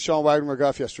to Sean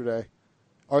Wagner-McGuff yesterday.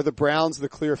 Are the Browns the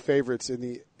clear favorites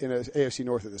in AFC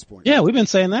North at this point? Yeah, we've been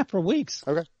saying that for weeks.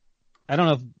 Okay. I don't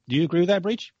know. Do you agree with that,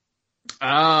 Breech?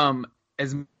 As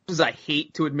much as I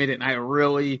hate to admit it, and I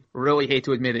really, really hate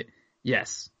to admit it,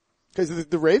 yes. Because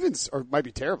the Ravens might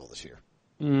be terrible this year.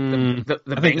 The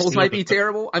Bengals might be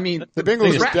terrible. I mean, the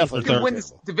Bengals are definitely could win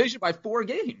this division by 4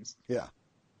 games. Yeah.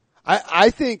 I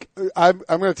think I'm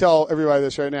going to tell everybody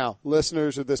this right now.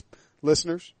 Listeners,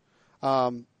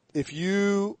 if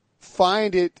you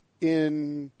find it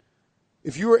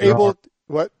if you were able,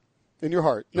 what? In your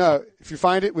heart. No, if you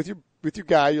find it with your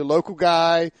guy, your local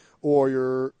guy,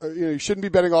 or you shouldn't be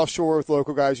betting offshore with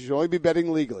local guys. You should only be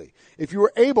betting legally. If you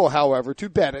were able, however, to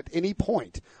bet at any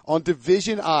point on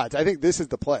division odds, I think this is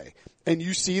the play. And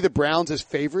you see the Browns as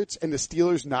favorites and the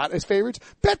Steelers not as favorites,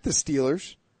 bet the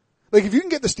Steelers. Like if you can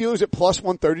get the Steelers at plus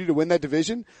 130 to win that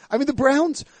division, I mean the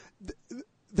Browns,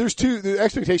 the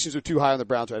expectations are too high on the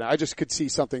Browns right now. I just could see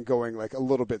something going like a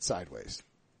little bit sideways.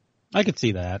 I could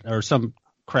see that, or some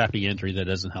crappy injury that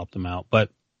doesn't help them out,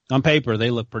 but on paper,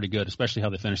 they look pretty good, especially how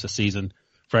they finished the season.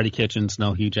 Freddie Kitchens,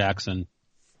 Hugh Jackson,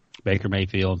 Baker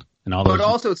Mayfield, and all those. But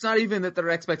also, it's not even that their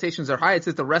expectations are high. It's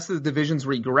that the rest of the divisions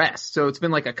regress. So it's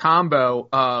been like a combo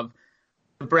of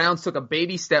the Browns took a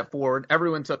baby step forward.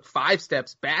 Everyone took 5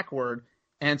 steps backward.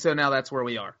 And so now that's where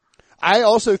we are. I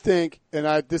also think, and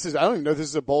I don't even know if this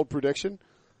is a bold prediction.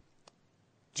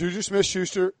 Juju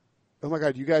Smith-Schuster. Oh my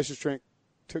God, you guys just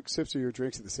took sips of your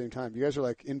drinks at the same time. You guys are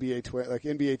like NBA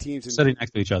teams. Sitting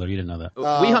next to each other. You didn't know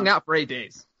that. We hung out for 8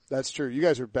 days. That's true. You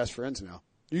guys are best friends now.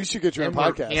 You should get your own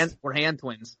podcast. We're hand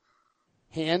twins.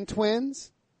 Hand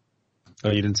twins?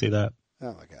 Oh, you didn't see that?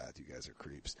 Oh my God, you guys are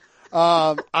creeps.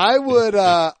 I'm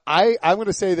going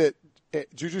to say that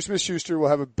Juju Smith-Schuster will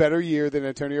have a better year than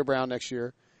Antonio Brown next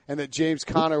year, and that James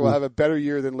Conner will have a better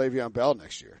year than Le'Veon Bell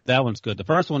next year. That one's good. The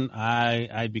first one,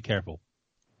 I'd be careful.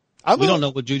 We don't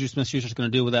know what Juju Smith-Schuster's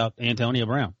going to do without Antonio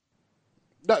Brown.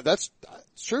 No, that's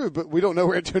true, but we don't know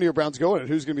where Antonio Brown's going and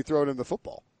who's going to be throwing him the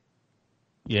football.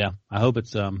 Yeah, I hope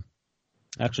it's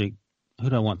actually, who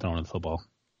do I want throwing the football?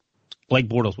 Blake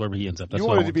Bortles, wherever he ends up. That's you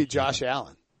wanted to be Josh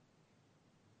Allen.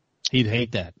 He'd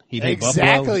hate that. He'd hate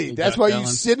exactly. Buffalo. That's why you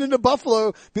sit into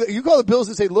Buffalo. You call the Bills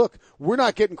and say, look, we're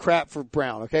not getting crap for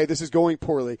Brown, okay? This is going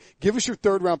poorly. Give us your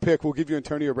third-round pick. We'll give you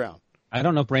Antonio Brown. I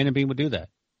don't know if Brandon Beane would do that.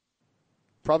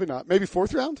 Probably not. Maybe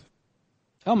fourth round?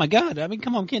 Oh, my God. I mean,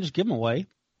 come on. We can't just give him away.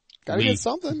 Got to get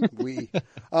something.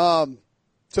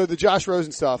 So the Josh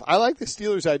Rosen stuff. I like the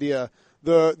Steelers' idea.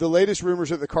 The latest rumors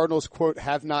that the Cardinals, quote,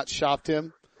 have not shopped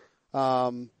him.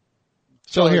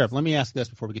 So here, let me ask this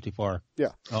before we get too far. Yeah.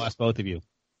 I'll ask both of you.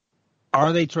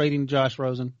 Are they trading Josh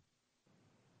Rosen?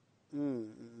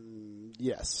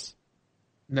 Yes.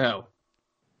 No.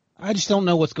 I just don't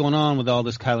know what's going on with all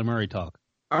this Kyler Murray talk.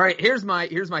 All right, here's my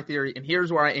theory, and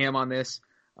here's where I am on this,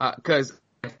 because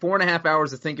I had 4.5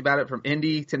 hours to think about it from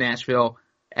Indy to Nashville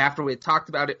after we had talked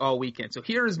about it all weekend. So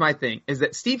here's my thing, is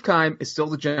that Steve Keim is still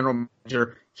the general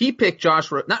manager. He picked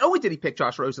Josh Rosen. Not only did he pick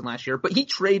Josh Rosen last year, but he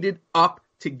traded up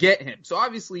to get him. So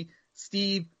obviously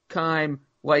Steve Keim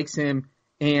likes him,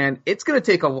 and it's going to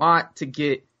take a lot to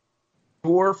get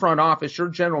your front office, your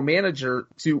general manager,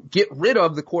 to get rid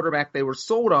of the quarterback they were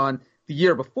sold on the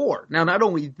year before. Now, not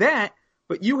only that,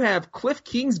 but you have Cliff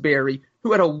Kingsbury,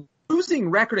 who had a losing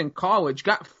record in college,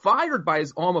 got fired by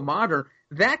his alma mater.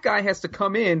 That guy has to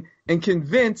come in and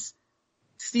convince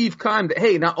Steve Keim that,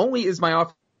 hey, not only is my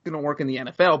offense going to work in the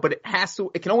NFL, but it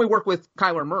can only work with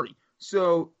Kyler Murray.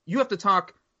 So you have to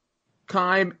talk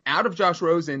Keim out of Josh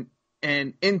Rosen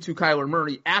and into Kyler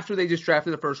Murray after they just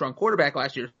drafted a first-round quarterback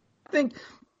last year. I think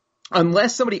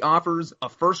unless somebody offers a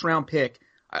first-round pick,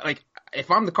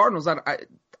 if I'm the Cardinals,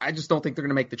 I just don't think they're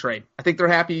going to make the trade. I think they're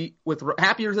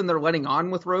happier than they're letting on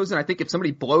with Rosen. I think if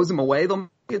somebody blows him away, they'll make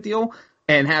a deal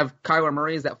and have Kyler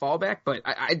Murray as that fallback. But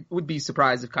I would be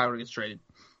surprised if Kyler gets traded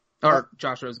or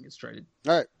Josh Rosen gets traded.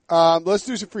 All right. Let's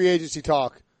do some free agency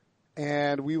talk,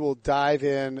 and we will dive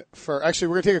in for – actually,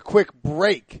 we're going to take a quick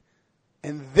break,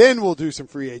 and then we'll do some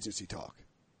free agency talk.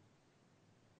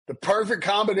 The perfect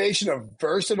combination of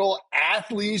versatile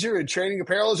athleisure and training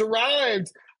apparel has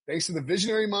arrived. Thanks to the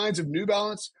visionary minds of New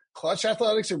Balance, Clutch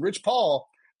Athletics, and Rich Paul,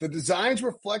 the designs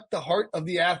reflect the heart of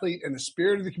the athlete and the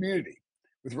spirit of the community.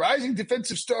 With rising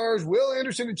defensive stars Will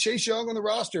Anderson and Chase Young on the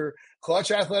roster,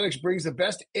 Clutch Athletics brings the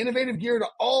best innovative gear to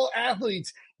all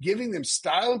athletes, giving them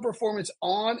style and performance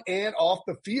on and off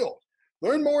the field.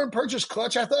 Learn more and purchase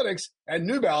Clutch Athletics at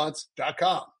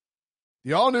NewBalance.com.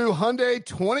 The all-new Hyundai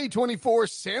 2024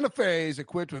 Santa Fe is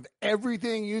equipped with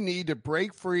everything you need to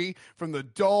break free from the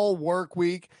dull work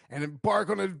week and embark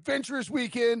on an adventurous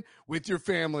weekend with your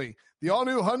family. The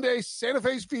all-new Hyundai Santa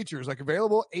Fe's features like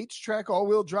available H-Track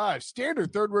all-wheel drive,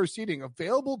 standard third-row seating,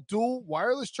 available dual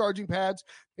wireless charging pads,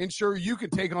 ensure you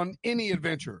can take on any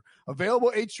adventure.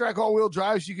 Available H-Track all-wheel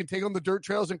drives you can take on the dirt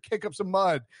trails and kick up some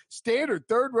mud. Standard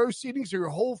third-row seating so your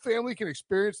whole family can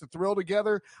experience the thrill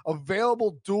together.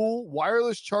 Available dual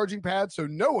wireless charging pads so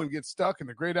no one gets stuck in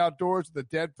the great outdoors with a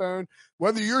dead phone.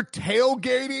 Whether you're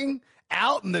tailgating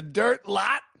out in the dirt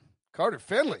lot, Carter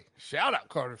Finley, shout out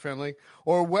Carter Finley,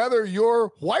 or whether you're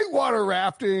whitewater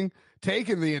rafting,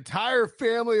 taking the entire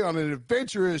family on an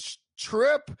adventurous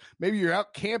trip, maybe you're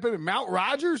out camping in Mount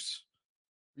Rogers.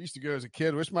 I used to go as a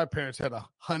kid. Wish my parents had a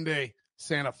Hyundai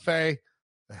Santa Fe.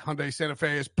 The Hyundai Santa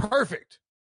Fe is perfect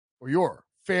for your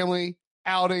family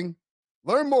outing.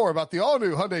 Learn more about the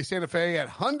all-new Hyundai Santa Fe at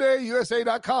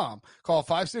HyundaiUSA.com. Call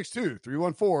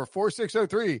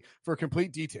 562-314-4603 for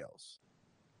complete details.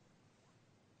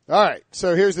 All right,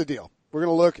 so here's the deal. We're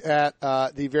going to look at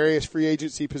the various free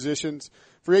agency positions.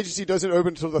 Free agency doesn't open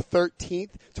until the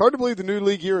 13th. It's hard to believe the new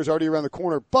league year is already around the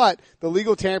corner, but the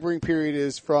legal tampering period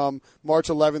is from March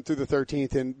 11th through the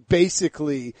 13th, and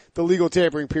basically the legal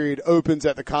tampering period opens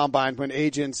at the Combine when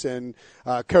agents and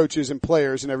coaches and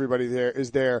players and everybody there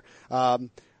is there.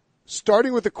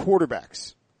 Starting with the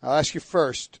quarterbacks, I'll ask you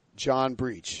first, John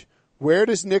Breech. Where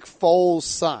does Nick Foles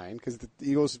sign? Because the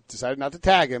Eagles decided not to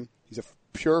tag him. He's a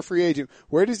pure free agent.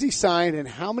 Where does he sign, and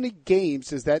how many games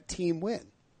does that team win?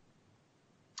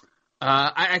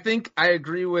 I think I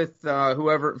agree with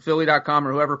whoever, Philly.com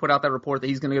or whoever put out that report that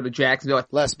he's going to go to Jacksonville.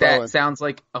 That sounds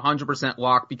like 100%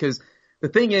 lock, because the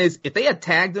thing is, if they had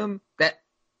tagged him, that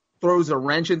throws a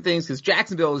wrench in things, because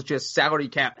Jacksonville is just salary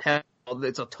cap hell.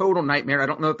 It's a total nightmare. I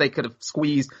don't know if they could have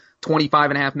squeezed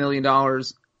 $25.5 million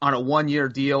on a one-year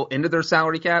deal into their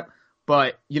salary cap,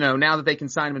 But, now that they can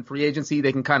sign him in free agency,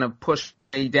 they can kind of push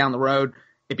down the road.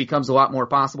 It becomes a lot more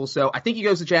possible. So I think he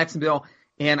goes to Jacksonville,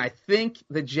 and I think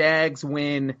the Jags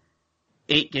win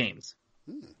 8 games.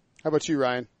 How about you,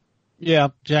 Ryan? Yeah,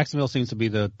 Jacksonville seems to be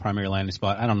the primary landing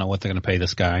spot. I don't know what they're going to pay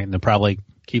this guy, and they'll probably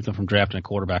keep them from drafting a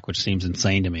quarterback, which seems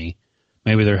insane to me.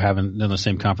 Maybe they're having the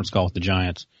same conference call with the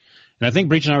Giants. And I think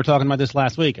Breech and I were talking about this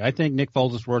last week. I think Nick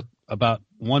Foles is worth about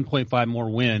 1.5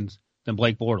 more wins than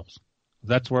Blake Bortles. If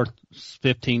that's worth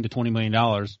 $15 to $20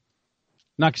 million.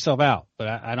 Knock yourself out. But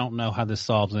I don't know how this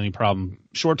solves any problem,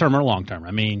 short term or long term.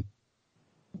 I mean,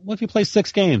 what if you play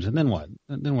 6 games and then what?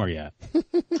 And then where are you at?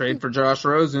 Trade for Josh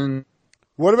Rosen.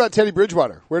 What about Teddy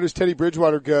Bridgewater? Where does Teddy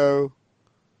Bridgewater go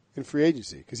in free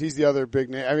agency? Because he's the other big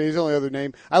name. I mean, he's the only other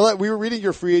name. We were reading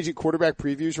your free agent quarterback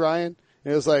previews, Ryan,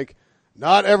 and it was like,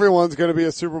 not everyone's going to be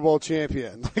a Super Bowl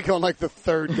champion. Like on the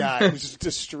third guy who's just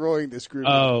destroying this group.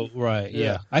 Oh, right.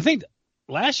 Yeah. I think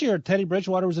last year Teddy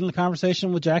Bridgewater was in the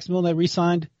conversation with Jacksonville and they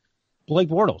re-signed Blake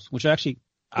Bortles, which actually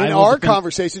in our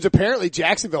conversations, apparently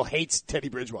Jacksonville hates Teddy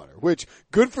Bridgewater, which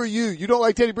good for you. You don't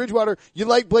like Teddy Bridgewater. You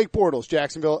like Blake Bortles,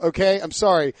 Jacksonville. Okay. I'm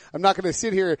sorry. I'm not going to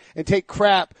sit here and take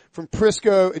crap from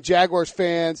Prisco and Jaguars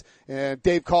fans and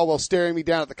Dave Caldwell staring me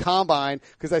down at the combine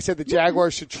because I said the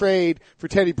Jaguars should trade for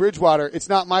Teddy Bridgewater. It's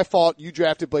not my fault. You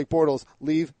drafted Blake Bortles.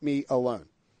 Leave me alone.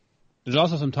 There's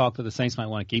also some talk that the Saints might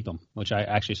want to keep him, which I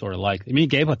actually sort of like. I mean, he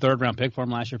gave a 3rd-round pick for him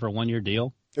last year for a 1-year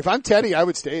deal. If I'm Teddy, I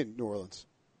would stay in New Orleans.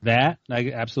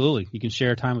 Absolutely. You can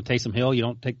share time with Taysom Hill. You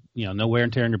don't take, no wear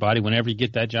and tear in your body whenever you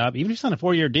get that job. Even if it's on a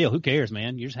 4-year deal, who cares,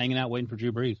 man? You're just hanging out waiting for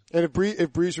Drew Brees. And if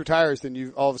Brees retires, then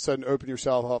you all of a sudden open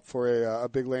yourself up for a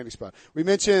big landing spot. We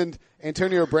mentioned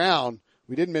Antonio Brown.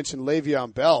 We didn't mention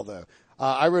Le'Veon Bell, though.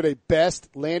 I wrote a best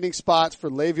landing spots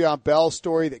for Le'Veon Bell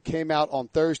story that came out on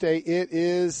Thursday. It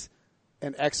is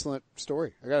an excellent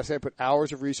story. I got to say, I put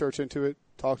hours of research into it.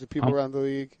 Talk to people around the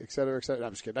league, et cetera, et cetera. No,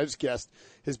 I'm just kidding. I just guessed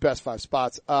his best 5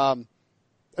 spots. I mean,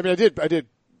 I did,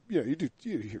 you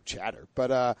hear chatter,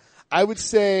 but, I would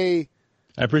say.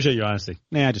 I appreciate your honesty.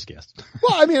 Nah, I just guessed.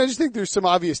 Well, I mean, I just think there's some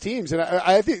obvious teams, and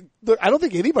I think, look, I don't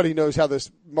think anybody knows how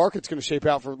this market's going to shape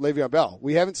out for Le'Veon Bell.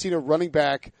 We haven't seen a running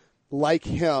back like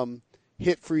him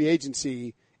hit free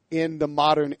agency in the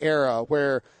modern era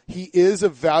where he is a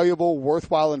valuable,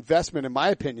 worthwhile investment in my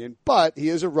opinion, but he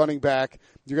is a running back.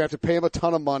 You're going to have to pay him a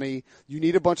ton of money. You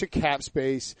need a bunch of cap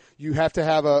space. You have to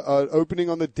have an opening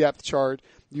on the depth chart.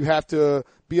 You have to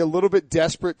be a little bit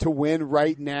desperate to win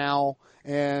right now.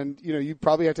 And, you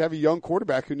probably have to have a young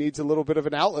quarterback who needs a little bit of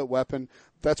an outlet weapon.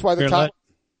 That's why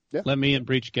Let me and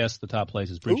Breech guess the top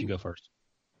places. Breech, you go first.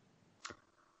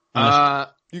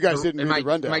 You guys didn't read the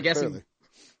rundown.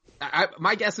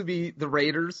 My guess would be the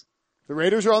Raiders. The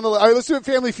Raiders are on the list. All right, let's do it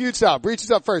Family Feud style. Breech is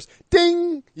up first.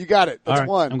 Ding! You got it. That's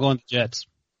one. I'm going to the Jets.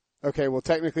 Okay, well,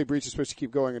 technically Breech is supposed to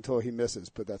keep going until he misses,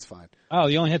 but that's fine. Oh,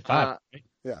 you only hit 5. Right?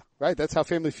 Yeah, right. That's how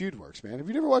Family Feud works, man. Have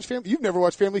you never watched You've never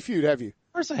watched Family Feud, have you?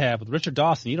 Of course I have, with Richard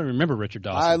Dawson. You don't remember Richard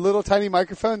Dawson. Little tiny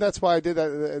microphone. That's why I did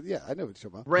that. Yeah, I know what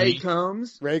you're talking about. Ray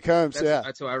Combs. Yeah.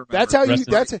 That's who I remember. That's how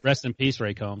rest in peace,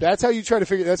 Ray Combs. That's how you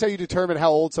that's how you determine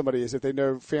how old somebody is if they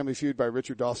know Family Feud by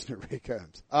Richard Dawson or Ray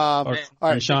Combs. All right.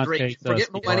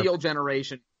 Forget millennial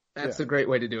generation. That's a great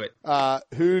way to do it.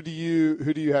 Who do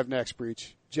you have next,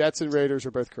 Breech? Jets and Raiders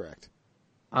are both correct.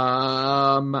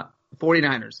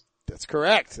 49ers. That's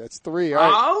correct. That's 3. All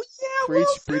right. Oh, yeah.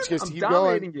 Breech gets to keep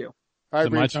going. You. All right, so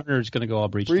my turn is going to go all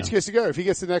Breech. Breech gets to go. If he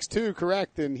gets the next 2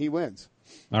 correct, then he wins.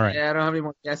 All right. Yeah, I don't have any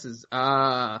more guesses.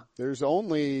 There's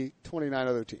only 29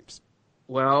 other teams.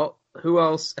 Well, who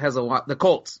else has a lot? The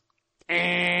Colts. All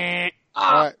right,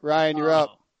 Ryan, you're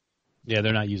up. Yeah,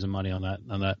 they're not using money on that.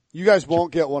 You guys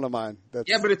won't get one of mine. But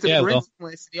it's a Brinson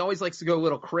list. He always likes to go a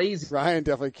little crazy. Ryan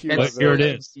definitely cute. But here it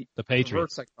is. The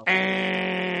Patriots.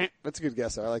 That's a good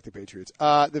guess. I like the Patriots.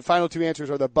 The final 2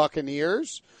 answers are the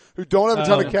Buccaneers, who don't have a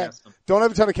ton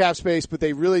of cap space, but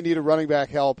they really need a running back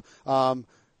help.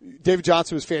 David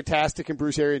Johnson was fantastic in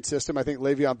Bruce Arians' system. I think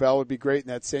Le'Veon Bell would be great in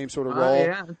that same sort of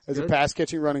role as a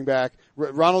pass-catching running back.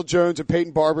 Ronald Jones and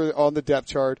Peyton Barber on the depth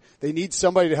chart. They need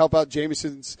somebody to help out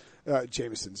Jameis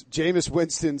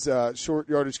Winston's short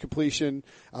yardage completion.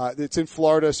 It's in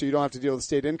Florida, so you don't have to deal with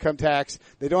state income tax.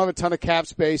 They don't have a ton of cap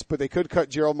space, but they could cut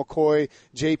Gerald McCoy,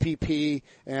 JPP,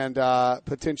 and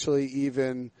potentially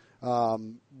even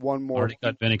one more. Already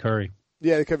cut Vinny Curry.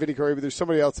 Yeah, they cut Vinny Curry, but there's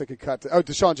somebody else that could cut.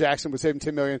 Deshaun Jackson would save him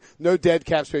 $10 million. No dead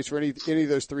cap space for any of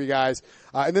those 3 guys.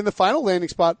 And then the final landing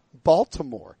spot,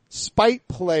 Baltimore. Spite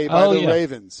play by the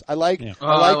Ravens. I like the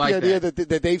idea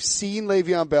that they've seen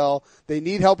Le'Veon Bell. They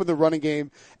need help in the running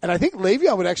game. And I think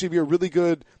Le'Veon would actually be a really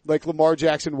good, like, Lamar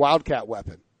Jackson wildcat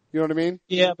weapon. You know what I mean?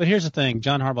 Yeah, but here's the thing.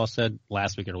 John Harbaugh said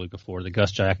last week or the week before that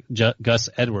Gus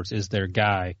Edwards is their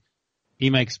guy. He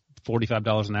makes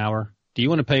 $45 an hour. Do you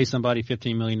want to pay somebody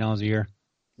 $15 million a year?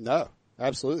 No,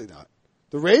 absolutely not.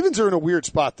 The Ravens are in a weird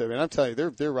spot, though, man. I'm telling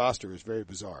you, their roster is very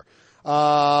bizarre.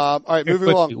 All right, moving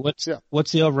along.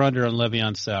 What's the over-under on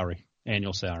Le'Veon's salary,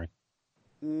 annual salary?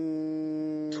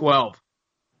 12.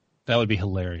 That would be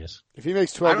hilarious. If he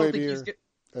makes 12 a year,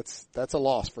 that's a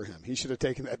loss for him. He should have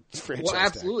taken that franchise Well,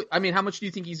 absolutely. tag. I mean, how much do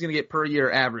you think he's going to get per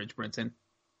year average, Brinson?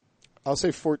 I'll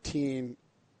say 14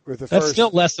 with the That's first.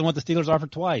 still less than what the Steelers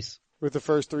offered twice. With the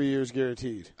first 3 years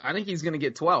guaranteed. I think he's going to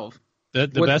get 12. The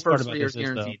best part about this is,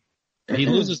 guaranteed. though, he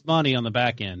loses money on the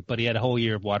back end, but he had a whole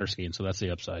year of water skiing, so that's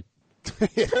the upside.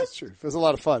 Yeah, that's true. It was a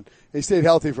lot of fun. He stayed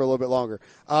healthy for a little bit longer.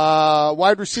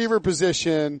 Wide receiver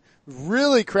position,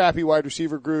 really crappy wide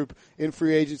receiver group in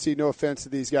free agency. No offense to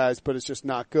these guys, but it's just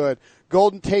not good.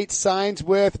 Golden Tate signs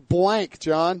with blank,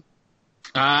 John.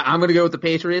 I'm going to go with the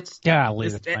Patriots. Golly,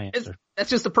 that's my answer. That's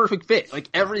just a perfect fit. Like,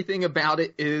 everything about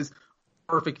it is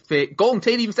perfect fit. Golden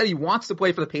Tate even said he wants to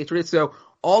play for the Patriots, so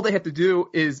all they have to do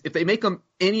is, if they make him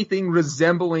anything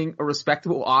resembling a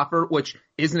respectable offer, which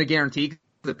isn't a guarantee to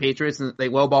the Patriots and they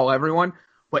lowball everyone,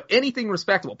 but anything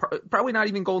respectable, probably not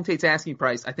even Golden Tate's asking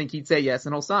price, I think he'd say yes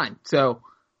and he'll sign. So,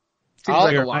 seems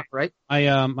like a lot, right?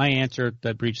 My answer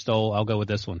that Breech stole, I'll go with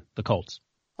this one, the Colts.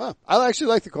 Huh. I actually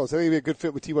like the Colts. I think it'd be a good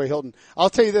fit with T.Y. Hilton.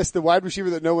 I'll tell you this, the wide receiver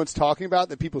that no one's talking about,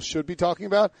 that people should be talking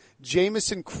about,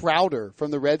 Jamison Crowder from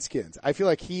the Redskins. I feel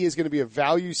like he is going to be a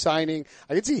value signing.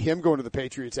 I can see him going to the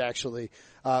Patriots, actually,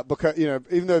 because,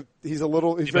 even though he's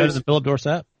he's better than Philip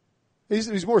Dorsett?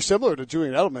 He's more similar to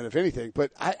Julian Edelman, if anything,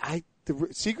 but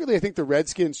secretly I think the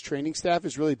Redskins training staff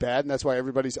is really bad, and that's why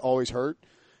everybody's always hurt.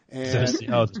 And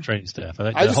the training staff.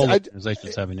 The whole organization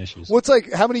is having issues. What's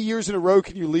like, how many years in a row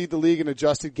can you lead the league in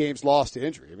adjusted games lost to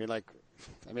injury?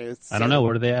 I don't know.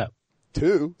 Where are they at?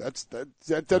 2.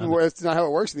 That doesn't work. That's not how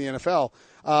it works in the NFL.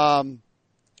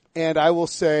 And I will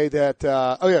say that,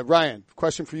 Ryan,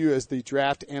 question for you as the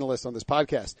draft analyst on this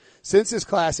podcast. Since this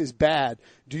class is bad,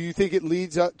 do you think it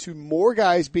leads up to more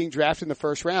guys being drafted in the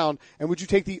first round? And would you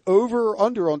take the over or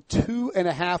under on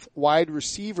 2.5 wide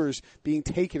receivers being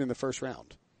taken in the first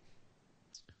round?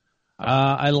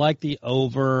 I like the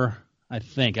over. I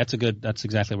think that's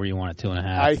exactly where you want it, 2.5.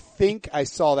 I think I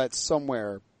saw that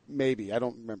somewhere. Maybe. I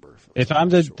don't remember. If I'm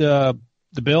the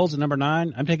Bills at number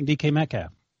 9, I'm taking DK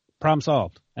Metcalf. Problem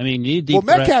solved. I mean, you need deep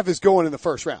Metcalf is going in the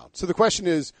first round. So the question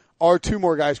is, are 2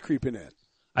 more guys creeping in?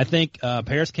 I think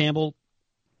Paris Campbell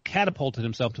catapulted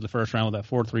himself to the first round with that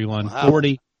 4.31 Wow.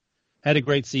 40. Had a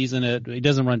great season. He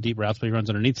doesn't run deep routes, but he runs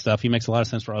underneath stuff. He makes a lot of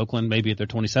sense for Oakland, maybe at their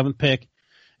 27th pick.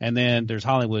 And then there's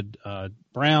Hollywood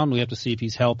Brown. We have to see if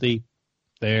he's healthy.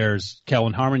 There's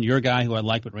Kelvin Harmon, your guy who I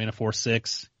like but ran a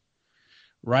 4.6.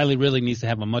 Riley Ridley needs to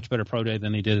have a much better pro day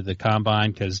than he did at the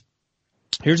combine, because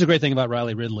here's the great thing about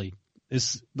Riley Ridley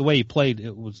is the way he played.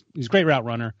 He's a great route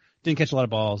runner, didn't catch a lot of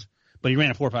balls, but he ran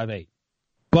a 4.58.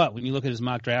 But when you look at his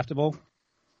mock draftable,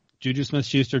 Juju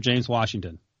Smith-Schuster, James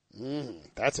Washington.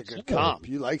 That's a good comp.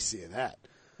 You like seeing that.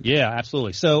 Yeah,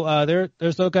 absolutely. So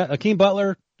there's the guy, Akeem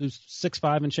Butler, who's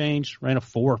 6'5" and change, ran a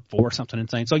 4.4, something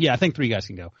insane. So yeah, I think 3 guys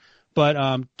can go.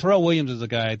 But Terrell Williams is a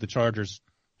guy, the Chargers,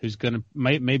 who's going to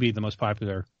maybe the most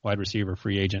popular wide receiver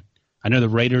free agent. I know the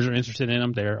Raiders are interested in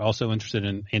him. They're also interested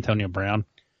in Antonio Brown.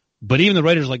 But even the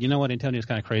Raiders are like, you know what, Antonio's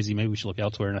kind of crazy. Maybe we should look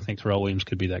elsewhere, and I think Terrell Williams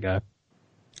could be that guy.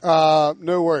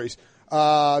 No worries.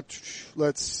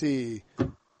 Let's see.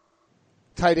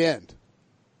 Tight end.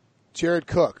 Jared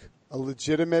Cook, a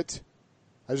legitimate.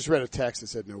 I just read a text that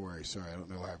said no worries. Sorry, I don't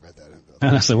know why I read that.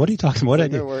 And I said, what are you talking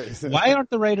about? No worries. Why aren't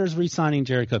the Raiders re-signing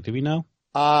Jared Cook? Do we know?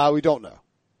 We don't know.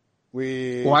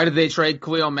 Why did they trade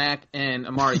Khalil Mack and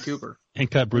Amari Cooper? And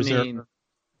cut Bruce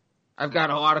I've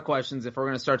got a lot of questions if we're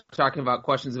going to start talking about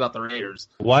questions about the Raiders.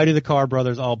 Why do the Carr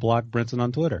brothers all block Brinson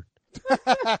on Twitter?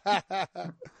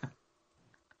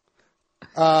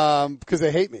 Because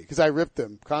they hate me, because I rip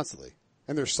them constantly,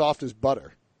 and they're soft as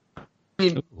butter. I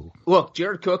mean, look,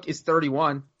 Jared Cook is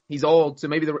 31. He's old, so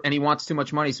and he wants too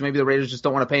much money, so maybe the Raiders just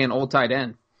don't want to pay an old tight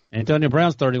end. Antonio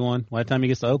Brown's 31. By the time he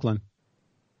gets to Oakland.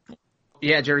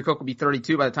 Yeah, Jared Cook will be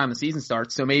 32 by the time the season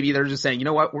starts. So maybe they're just saying, you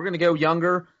know what, we're going to go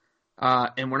younger,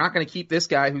 and we're not going to keep this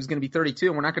guy who's going to be 32,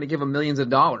 and we're not going to give him millions of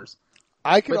dollars.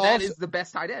 That is the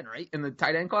best tight end, right? In the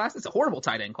tight end class? It's a horrible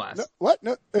tight end class. No, what?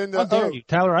 No. And, How dare you?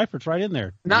 Tyler Eifert's right in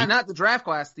there. Not the draft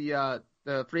class, the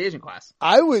free agent class.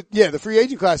 The free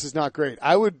agent class is not great.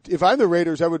 If I'm the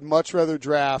Raiders, I would much rather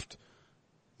draft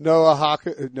Noah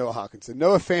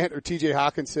Fant or TJ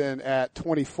Hawkinson at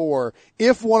 24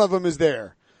 if one of them is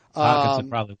there. Hawkinson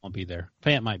probably won't be there.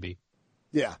 Fant might be.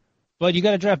 Yeah. But you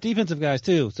got to draft defensive guys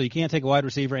too, so you can't take a wide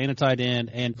receiver and a tight end,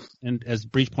 and as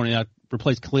Breech pointed out,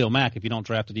 replace Khalil Mack if you don't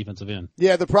draft a defensive end.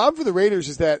 Yeah, the problem for the Raiders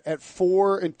is that at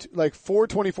 4,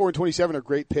 24, and 27 are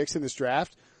great picks in this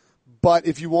draft. But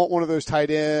if you want one of those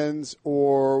tight ends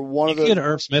or one of those, you get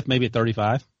Irv Smith maybe at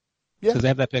 35. Yeah, because they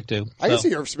have that pick too. I can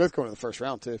see Irv Smith going in the first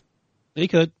round too. He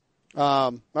could.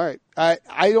 All right,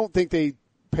 I don't think they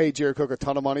pay Jared Cook a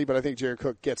ton of money, but I think Jared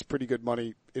Cook gets pretty good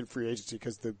money in free agency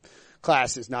because the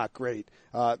class is not great.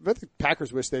 But the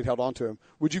Packers wish they'd held on to him.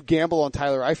 Would you gamble on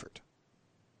Tyler Eifert?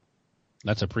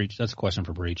 That's a question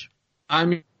for Breech. I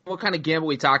mean, what kind of gamble are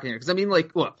we talking here? Because I mean,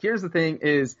 look, here's the thing: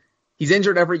 is he's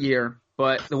injured every year,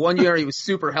 but the one year he was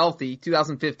super healthy,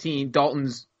 2015,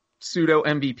 Dalton's pseudo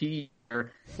MVP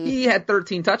year, he had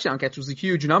 13 touchdown catches, was a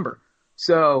huge number.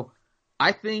 So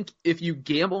I think if you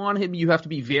gamble on him, you have to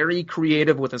be very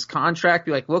creative with his contract.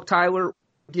 Be like, look, Tyler, we'll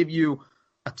give you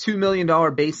a $2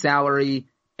 million base salary,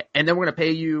 and then we're going to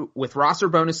pay you with roster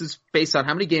bonuses based on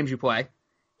how many games you play,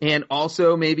 and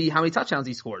also maybe how many touchdowns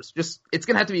he scores. Just, it's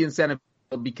going to have to be incentive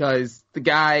because the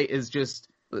guy is just,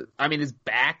 I mean, his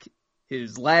back,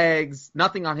 his legs,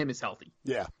 nothing on him is healthy.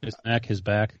 Yeah. His neck, his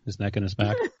back, his neck and his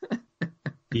back.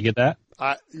 You get that?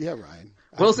 Yeah, Ryan.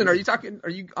 Wilson, are you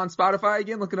on Spotify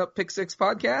again looking up Pick Six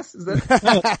podcast? Is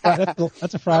that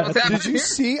that's a Friday. Did you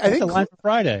see? I That's think the line for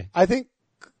Friday. I think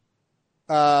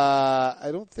I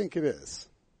don't think it is.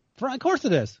 Of course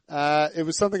it is. It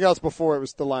was something else before it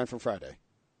was the line from Friday.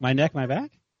 My neck, my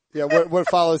back? Yeah, what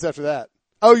follows after that?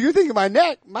 Oh, you're thinking my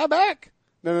neck, my back?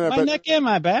 No. My neck and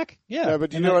my back? Yeah. No,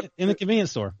 but you know what? In the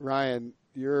convenience store. Ryan,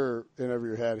 you're in over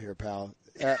your head here, pal.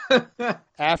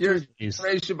 After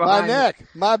my neck,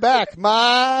 my back,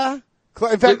 my.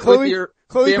 In fact, Khloe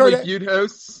Family Feud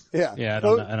hosts. Yeah. Yeah, I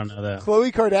don't know that. Khloe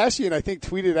Kardashian, I think,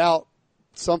 tweeted out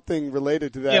something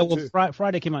related to that. Yeah, well, too.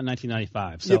 Friday came out in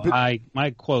 1995, so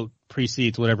my quote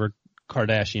precedes whatever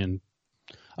Kardashian.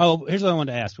 Oh, here's what I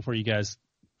wanted to ask before you guys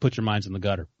put your minds in the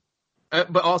gutter.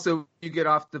 But also, you get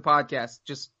off the podcast,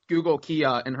 just Google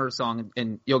Kia and her song,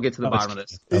 and you'll get to the bottom of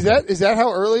this. Is that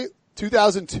how early?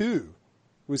 2002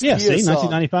 was yeah, Kia's see, song.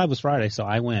 1995 was Friday, so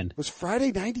I win. Was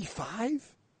Friday 95? Of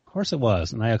course it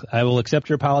was, and I will accept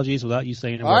your apologies without you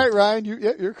saying a word. All right, Ryan,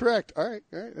 you're correct. All right,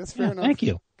 that's fair enough. Thank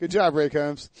you. Good job, Ray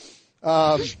Combs.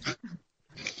 Moving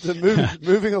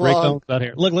along. Ray Combs out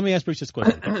here. Look, let me ask Breech this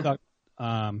question.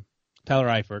 Tyler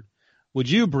Eifert, would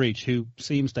you, Breech, who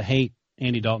seems to hate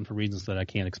Andy Dalton for reasons that I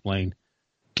can't explain,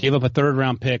 give up a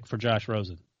third-round pick for Josh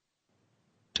Rosen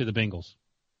to the Bengals?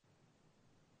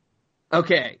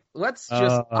 Okay, let's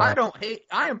just. I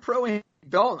am pro Andy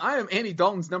Dalton. I am Andy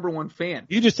Dalton's #1 fan.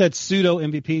 You just said pseudo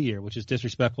MVP year, which is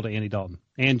disrespectful to Andy Dalton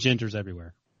and gingers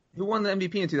everywhere. Who won the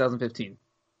MVP in 2015?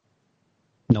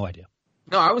 No idea.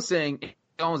 No, I was saying Andy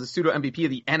Dalton was a pseudo MVP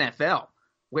of the NFL,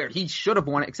 where he should have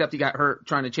won it, except he got hurt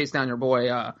trying to chase down your boy.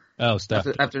 Steph.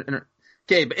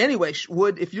 Okay, but anyway,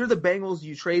 if you're the Bengals,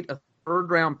 you trade a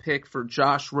third-round pick for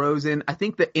Josh Rosen. I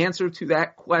think the answer to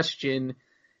that question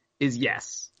is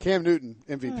yes. Cam Newton,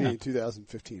 MVP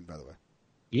 2015, by the way.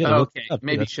 Yeah, okay,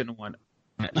 maybe shouldn't have won.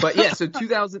 But yeah, so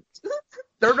 2000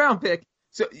 third-round pick.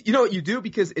 So you know what you do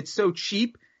because it's so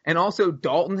cheap, and also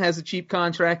Dalton has a cheap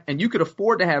contract, and you could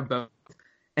afford to have both.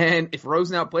 And if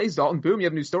Rosen outplays Dalton, boom, you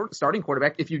have a new starting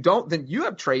quarterback. If you don't, then you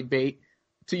have trade bait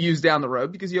to use down the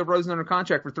road because you have Rosen under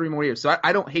contract for 3 more years. So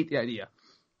I don't hate the idea.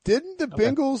 Didn't the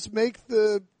Bengals make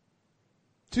the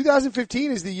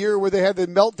 2015 is the year where they had the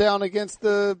meltdown against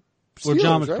the Steelers, where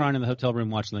John was right? crying in the hotel room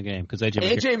watching the game because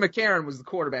AJ McCarron was the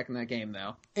quarterback in that game,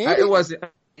 though. It was.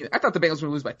 I thought the Bengals were going to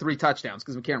lose by 3 touchdowns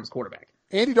because McCarron was quarterback.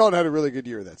 Andy Dalton had a really good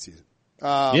year that season.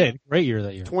 Great year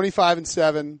that year.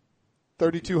 25-7,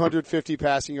 3,250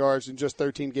 passing yards in just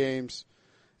 13 games,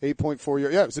 8.4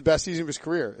 yards. Yeah, it was the best season of his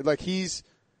career. Like he's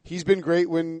been great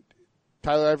when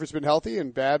Tyler Eifert's been healthy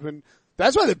and bad when.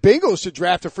 That's why the Bengals should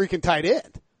draft a freaking tight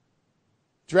end.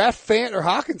 Draft Fant or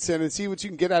Hawkinson and see what you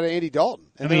can get out of Andy Dalton.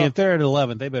 And if they're at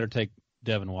 11, they better take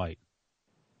Devin White.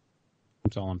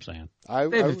 That's all I'm saying.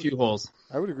 They have a few holes.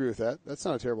 I would agree with that. That's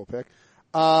not a terrible pick.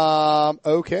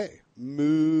 Okay.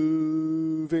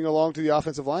 Moving along to the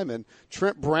offensive lineman,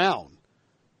 Trent Brown.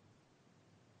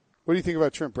 What do you think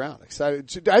about Trent Brown?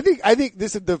 Excited? I think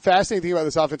this is the fascinating thing about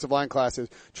this offensive line class is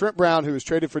Trent Brown, who was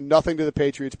traded for nothing to the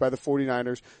Patriots by the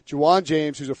 49ers, Juwan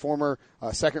James, who's a former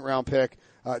second-round pick,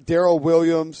 Darrell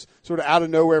Williams, sort of out of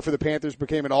nowhere for the Panthers,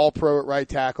 became an all-pro at right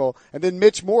tackle, and then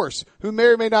Mitch Morse, who may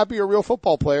or may not be a real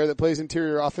football player that plays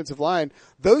interior offensive line.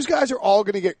 Those guys are all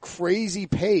going to get crazy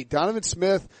paid. Donovan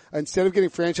Smith, instead of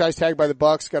getting franchise tagged by the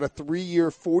Bucs, got a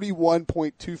 3-year,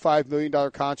 $41.25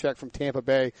 million contract from Tampa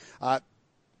Bay.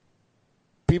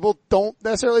 people don't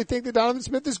necessarily think that Donovan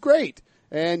Smith is great,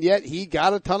 and yet he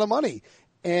got a ton of money.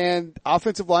 And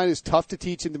offensive line is tough to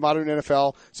teach in the modern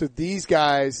NFL, so these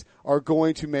guys are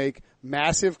going to make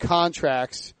massive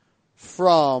contracts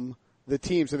from the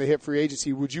teams when they hit free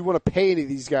agency. Would you want to pay any of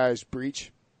these guys,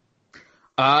 Breech?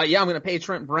 Yeah, I'm going to pay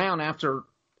Trent Brown after,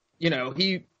 we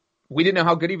didn't know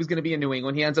how good he was going to be in New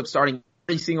England. He ends up starting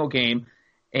every single game.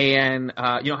 And,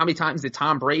 how many times did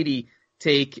Tom Brady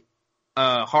take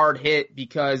a hard hit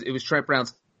because it was Trent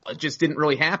Brown's? It just didn't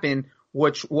really happen,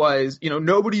 which was,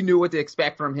 nobody knew what to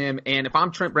expect from him. And if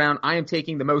I'm Trent Brown, I am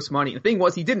taking the most money. The thing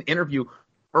was, he did an interview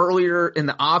earlier in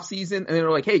the off season, and they were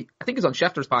like, "Hey, I think it was on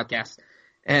Schefter's podcast."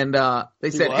 And,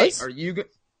 they said, "Hey, are you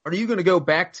going to go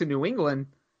back to New England?"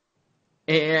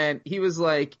 And he was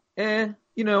like,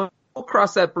 we'll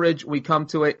cross that bridge when we come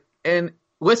to it. And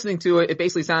listening to it, it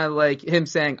basically sounded like him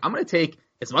saying, I'm going to take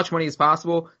as much money as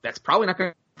possible. That's probably not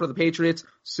going to for the Patriots.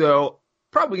 So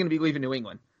probably going to be leaving New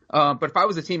England. But if I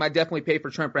was a team, I'd definitely pay for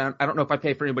Trent Brown. I don't know if I'd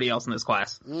pay for anybody else in this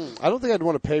class. I don't think I'd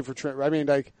want to pay for Trent. I mean,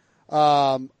 I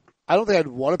don't think I'd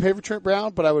want to pay for Trent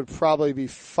Brown, but I would probably be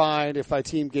fine if my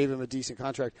team gave him a decent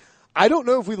contract. I don't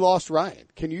know if we lost Ryan.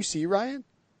 Can you see Ryan?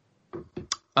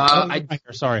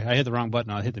 Sorry, I hit the wrong button.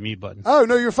 I hit the mute button. Oh,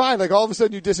 no, you're fine. Like, all of a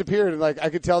sudden you disappeared, and I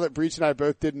could tell that Breech and I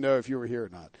both didn't know if you were here or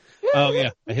not. Oh,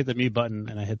 yeah. I hit the mute button,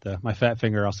 and I hit my fat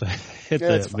finger also hit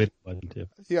the mute button, too.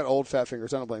 You got old fat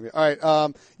fingers. I don't blame you. All right.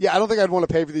 I don't think I'd want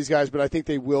to pay for these guys, but I think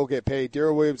they will get paid.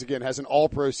 Darrell Williams, again, has an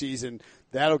all-pro season.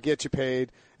 That'll get you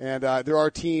paid. And there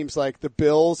are teams like the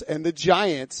Bills and the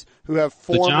Giants who have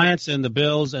The Giants and the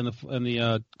Bills and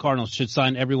the Cardinals should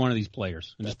sign every one of these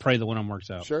players and just pray that one of them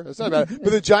works out. Sure, that's not bad.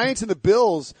 But the Giants and the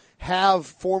Bills have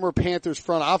former Panthers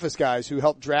front office guys who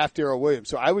helped draft Darrell Williams.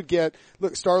 So I would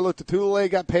Starlo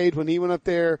Tatulele got paid when he went up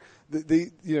there.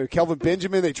 Kelvin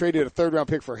Benjamin, they traded a third-round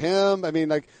pick for him. I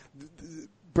mean,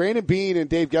 Brandon Beane and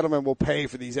Dave Gettleman will pay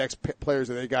for these ex-players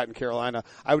that they got in Carolina.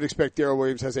 I would expect Darrell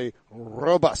Williams has a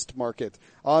robust market.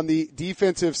 On the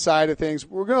defensive side of things,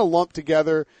 we're going to lump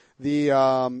together the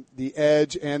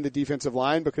edge and the defensive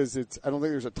line because I don't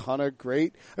think there's a ton of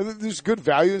great. There's good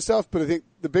value and stuff, but I think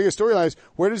the biggest storyline is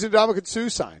where does Ndamukong Suh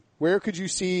sign? Where could you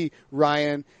see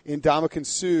Ryan Ndamukong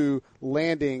Suh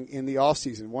landing in the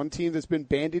offseason? One team that's been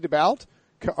bandied about,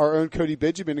 our own Cody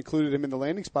Benjamin included him in the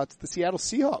landing spots. The Seattle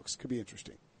Seahawks could be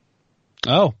interesting.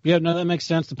 Oh, yeah, no, that makes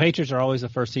sense. The Patriots are always the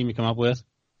first team you come up with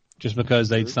just because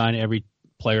they'd sign every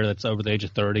player that's over the age of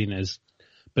 30 and has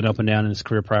been up and down in his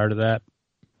career prior to that.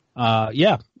 I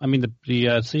mean, the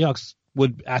Seahawks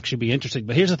would actually be interesting.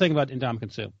 But here's the thing about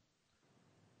Ndamukong Suh.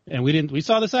 And we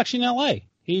saw this actually in L.A.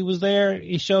 He was there.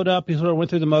 He showed up. He sort of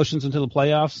went through the motions until the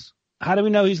playoffs. How do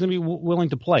we know he's going to be willing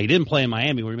to play? He didn't play in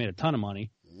Miami where he made a ton of money.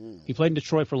 He played in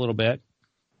Detroit for a little bit,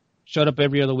 showed up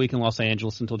every other week in Los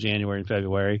Angeles until January and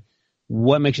February.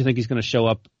 What makes you think he's going to show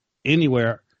up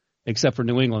anywhere except for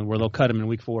New England where they'll cut him in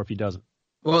week 4 if he doesn't?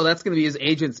 Well, that's going to be his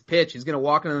agent's pitch. He's going to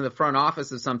walk into the front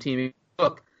office of some team.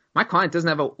 Look, my client doesn't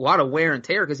have a lot of wear and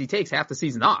tear because he takes half the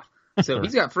season off. So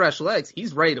he's got fresh legs.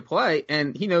 He's ready to play,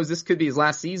 and he knows this could be his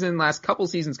last season, last couple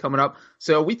seasons coming up.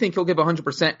 So we think he'll give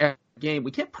 100% every game.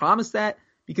 We can't promise that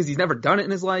because he's never done it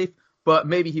in his life, but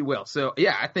maybe he will. So,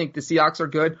 yeah, I think the Seahawks are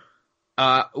good.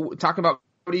 Talking about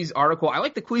Cody's article, I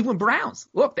like the Cleveland Browns.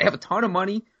 Look, they have a ton of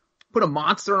money, put a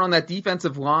monster on that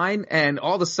defensive line, and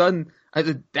all of a sudden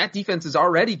that defense is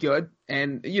already good.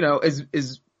 And,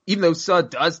 even though Sud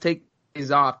does take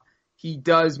his off,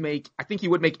 I think he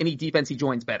would make any defense he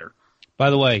joins better. By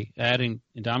the way, adding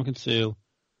Ndamukong Suh,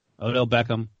 Odell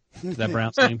Beckham to that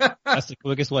Browns team, that's the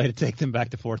quickest way to take them back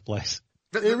to 4th place.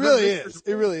 It really is.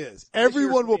 It really is.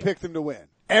 Everyone will pick them to win.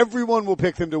 Everyone will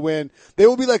pick them to win. They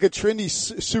will be like a trendy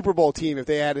Super Bowl team if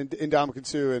they add Ndamukong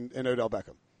Suh and Odell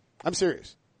Beckham. I'm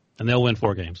serious. And they'll win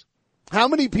 4 games. How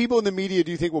many people in the media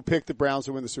do you think will pick the Browns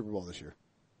to win the Super Bowl this year?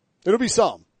 It'll be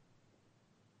some.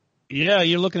 Yeah,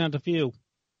 you're looking at a few.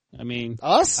 I mean,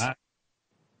 us?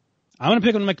 I'm going to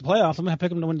pick them to make the playoffs. I'm going to pick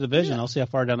them to win the division. Yeah. I'll see how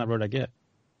far down that road I get.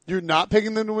 You're not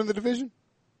picking them to win the division?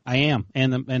 I am,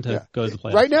 and to go to the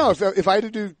playoffs. Right now, if I had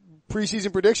to do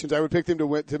preseason predictions, I would pick them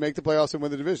to make the playoffs and win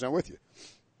the division. I'm with you.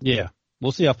 Yeah,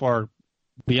 we'll see how far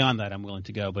beyond that I'm willing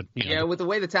to go. But yeah, with the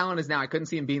way the talent is now, I couldn't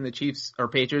see him being the Chiefs or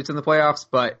Patriots in the playoffs.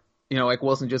 But like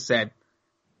Wilson just said,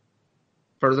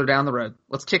 further down the road,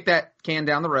 let's kick that can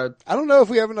down the road. I don't know if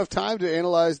we have enough time to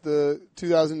analyze the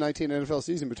 2019 NFL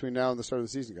season between now and the start of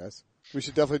the season, guys. We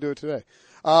should definitely do it today.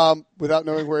 Without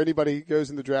knowing where anybody goes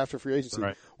in the draft or free agency.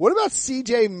 Right. What about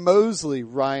C.J. Mosley,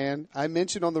 Ryan? I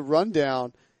mentioned on the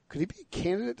rundown, could he be a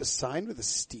candidate to sign with the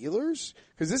Steelers?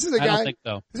 Because this is a guy, I don't think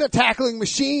so. He's a tackling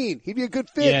machine. He'd be a good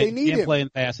fit. Yeah, they need him. He can't play in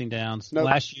passing downs. Nope.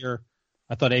 Last year,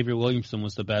 I thought Avery Williamson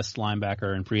was the best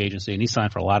linebacker in free agency, and he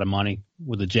signed for a lot of money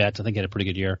with the Jets. I think he had a pretty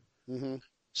good year. Mm-hmm.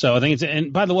 So I think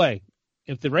and by the way,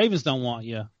 if the Ravens don't want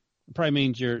you, it probably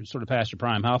means you're sort of past your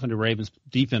prime. How often do Ravens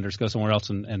defenders go somewhere else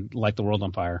and light the world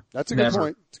on fire? That's a good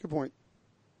point. That's a good point.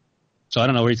 So I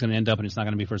don't know where he's going to end up, and it's not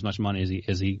going to be for as much money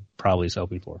as he probably is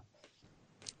hoping for.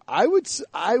 I would,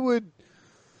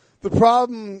 the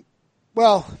problem,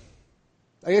 well,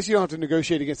 I guess you don't have to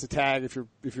negotiate against the tag if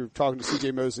you're talking to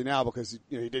CJ Mosley now because,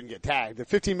 he didn't get tagged. The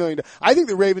 $15 million, I think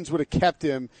the Ravens would have kept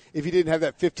him if he didn't have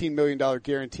that $15 million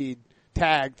guaranteed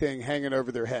tag thing hanging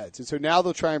over their heads. And so now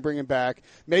they'll try and bring him back.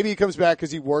 Maybe he comes back because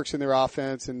he works in their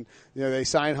offense and, they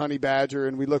sign Honey Badger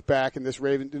and we look back and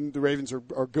the Ravens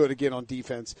are good again on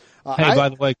defense. By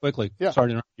the way, quickly, yeah. Sorry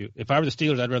to interrupt you. If I were the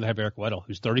Steelers, I'd rather have Eric Weddle,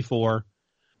 who's 34.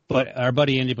 But our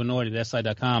buddy Andy Benoit at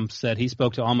SI.com said he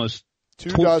spoke to almost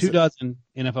two dozen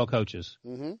NFL coaches.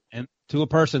 Mm-hmm. And to a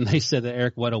person, they said that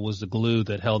Eric Weddle was the glue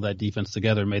that held that defense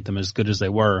together and made them as good as they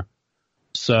were.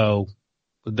 So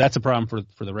that's a problem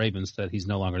for the Ravens that he's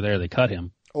no longer there. They cut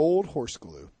him. Old horse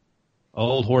glue.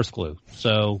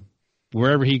 So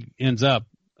wherever he ends up,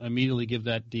 immediately give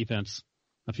that defense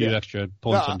a few extra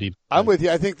points on defense. I'm with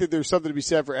you. I think that there's something to be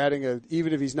said for adding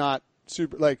even if he's not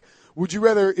super, would you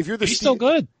rather, if you're he's still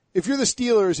good. If you're the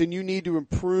Steelers and you need to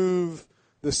improve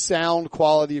the sound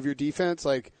quality of your defense,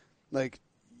 do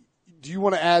you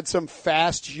want to add some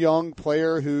fast young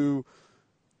player who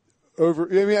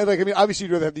obviously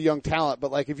you'd rather have the young talent,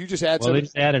 but if you just add they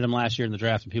just added him last year in the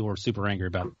draft and people were super angry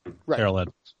about Terrell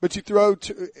Edwards. But you throw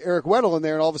Eric Weddle in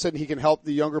there and all of a sudden he can help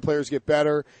the younger players get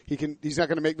better. He's not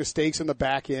going to make mistakes in the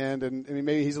back end and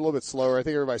maybe he's a little bit slower. I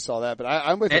think everybody saw that, but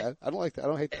I'm with that. I don't like that. I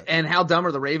don't hate that. And how dumb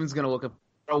are the Ravens going to look if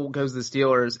Weddle goes to the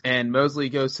Steelers and Mosley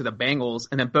goes to the Bengals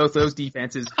and then both those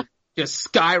defenses just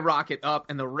skyrocket up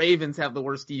and the Ravens have the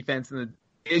worst defense in the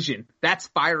division? That's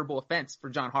fireable offense for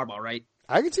John Harbaugh, right?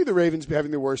 I can see the Ravens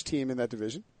having the worst team in that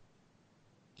division.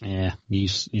 Yeah, you're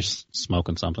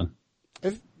smoking something.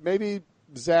 If maybe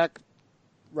Zach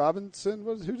Robinson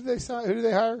who did they sign? Who did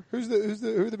they hire? Who are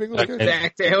the Bengals coach?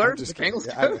 Zach Taylor, the Bengals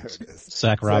coach.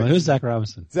 Zach Robinson. Who's Zach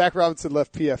Robinson? Zach Robinson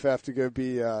left PFF to go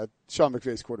be Sean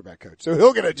McVay's quarterback coach, so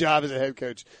he'll get a job as a head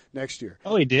coach next year.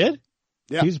 Oh, he did?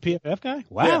 Yeah, he was a PFF guy.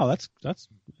 Wow, yeah. That's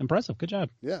impressive. Good job.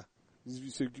 Yeah.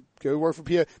 So go work for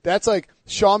PFF. That's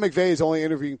Sean McVay is only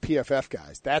interviewing PFF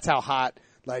guys. That's how hot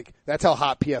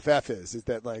PFF is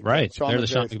that right. Sean They're the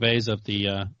Sean McVays of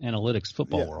the analytics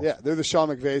football world. Yeah, they're the Sean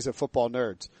McVays of football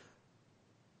nerds.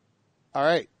 All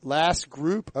right, last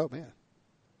group. Oh man,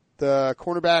 the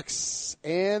cornerbacks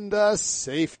and the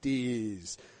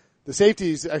safeties. The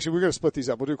safeties, actually, we're going to split these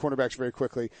up. We'll do cornerbacks very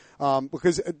quickly.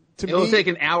 Because it'll take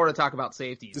an hour to talk about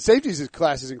safeties. The safeties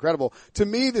class is incredible. To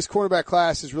me, this cornerback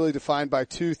class is really defined by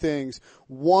two things.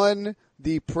 One,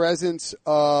 the presence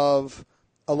of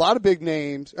a lot of big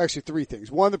names, actually three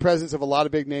things. One, the presence of a lot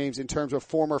of big names in terms of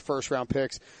former first-round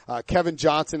picks. Kevin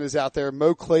Johnson is out there.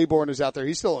 Mo Claiborne is out there.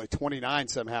 He's still only 29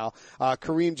 somehow.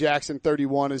 Kareem Jackson,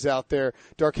 31, is out there.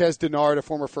 Darqueze Dennard, a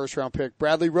former first-round pick.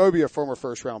 Bradley Roby, a former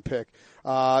first-round pick.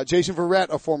 Jason Verrett,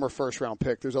 a former first-round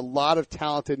pick. There's a lot of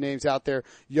talented names out there.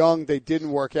 Young, they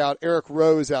didn't work out. Eric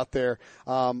Rowe is out there.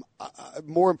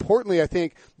 More importantly, I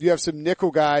think you have some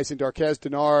nickel guys in Darqueze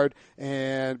Dennard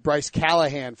and Bryce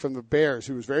Callahan from the Bears,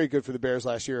 who was very good for the Bears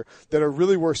last year, that are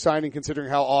really worth signing considering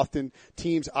how often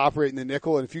teams operate in the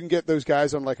nickel. And if you can get those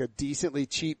guys on a decently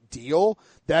cheap deal,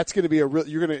 that's going to be you're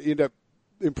going to end up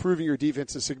improving your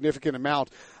defense a significant amount.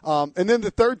 And then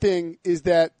the third thing is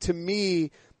that, to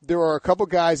me, there are a couple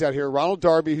guys out here, Ronald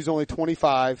Darby, who's only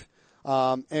 25,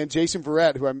 and Jason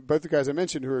Verrett, both the guys I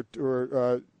mentioned, who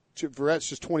are Verrett's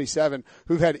just 27,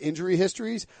 who've had injury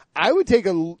histories. I would take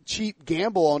a cheap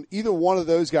gamble on either one of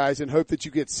those guys and hope that you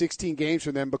get 16 games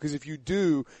from them, because if you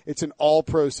do, it's an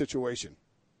all-pro situation.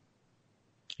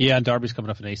 Yeah, and Darby's coming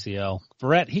off an ACL.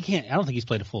 Verrett, I don't think he's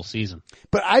played a full season.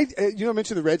 But I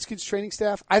mentioned the Redskins training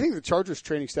staff. I think the Chargers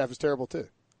training staff is terrible too.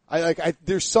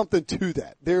 There's something to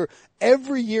that.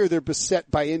 Every year they're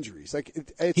beset by injuries.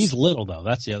 He's little though.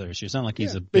 That's the other issue. It's not like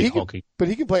he's a big hulky. But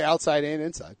he can play outside and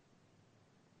inside.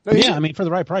 No, for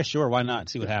the right price, sure. Why not?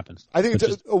 See what happens. I think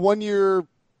it's a 1 year,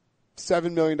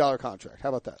 $7 million contract. How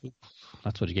about that?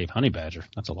 That's what he gave Honey Badger.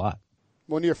 That's a lot.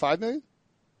 1 year, $5 million?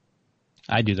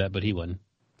 I'd do that, but he wouldn't.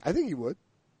 I think he would.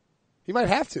 He might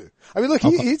have to. I mean, look,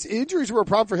 his injuries were a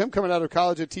problem for him coming out of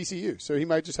college at TCU, so he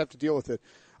might just have to deal with it.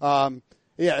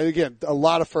 Yeah, again, a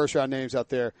lot of first-round names out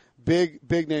there. Big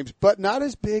names, but not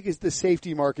as big as the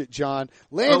safety market, John.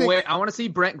 Oh, wait, I want to see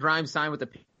Brent Grimes sign with the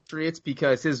Patriots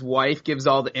because his wife gives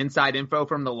all the inside info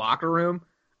from the locker room.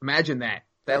 Imagine that.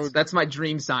 That's my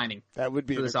dream signing. That would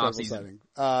be an this incredible offseason.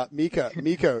 signing.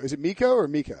 Miko. Is it Miko or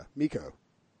Mika? Miko.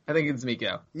 I think it's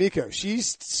Miko. Miko. She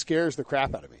scares the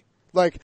crap out of me. Like,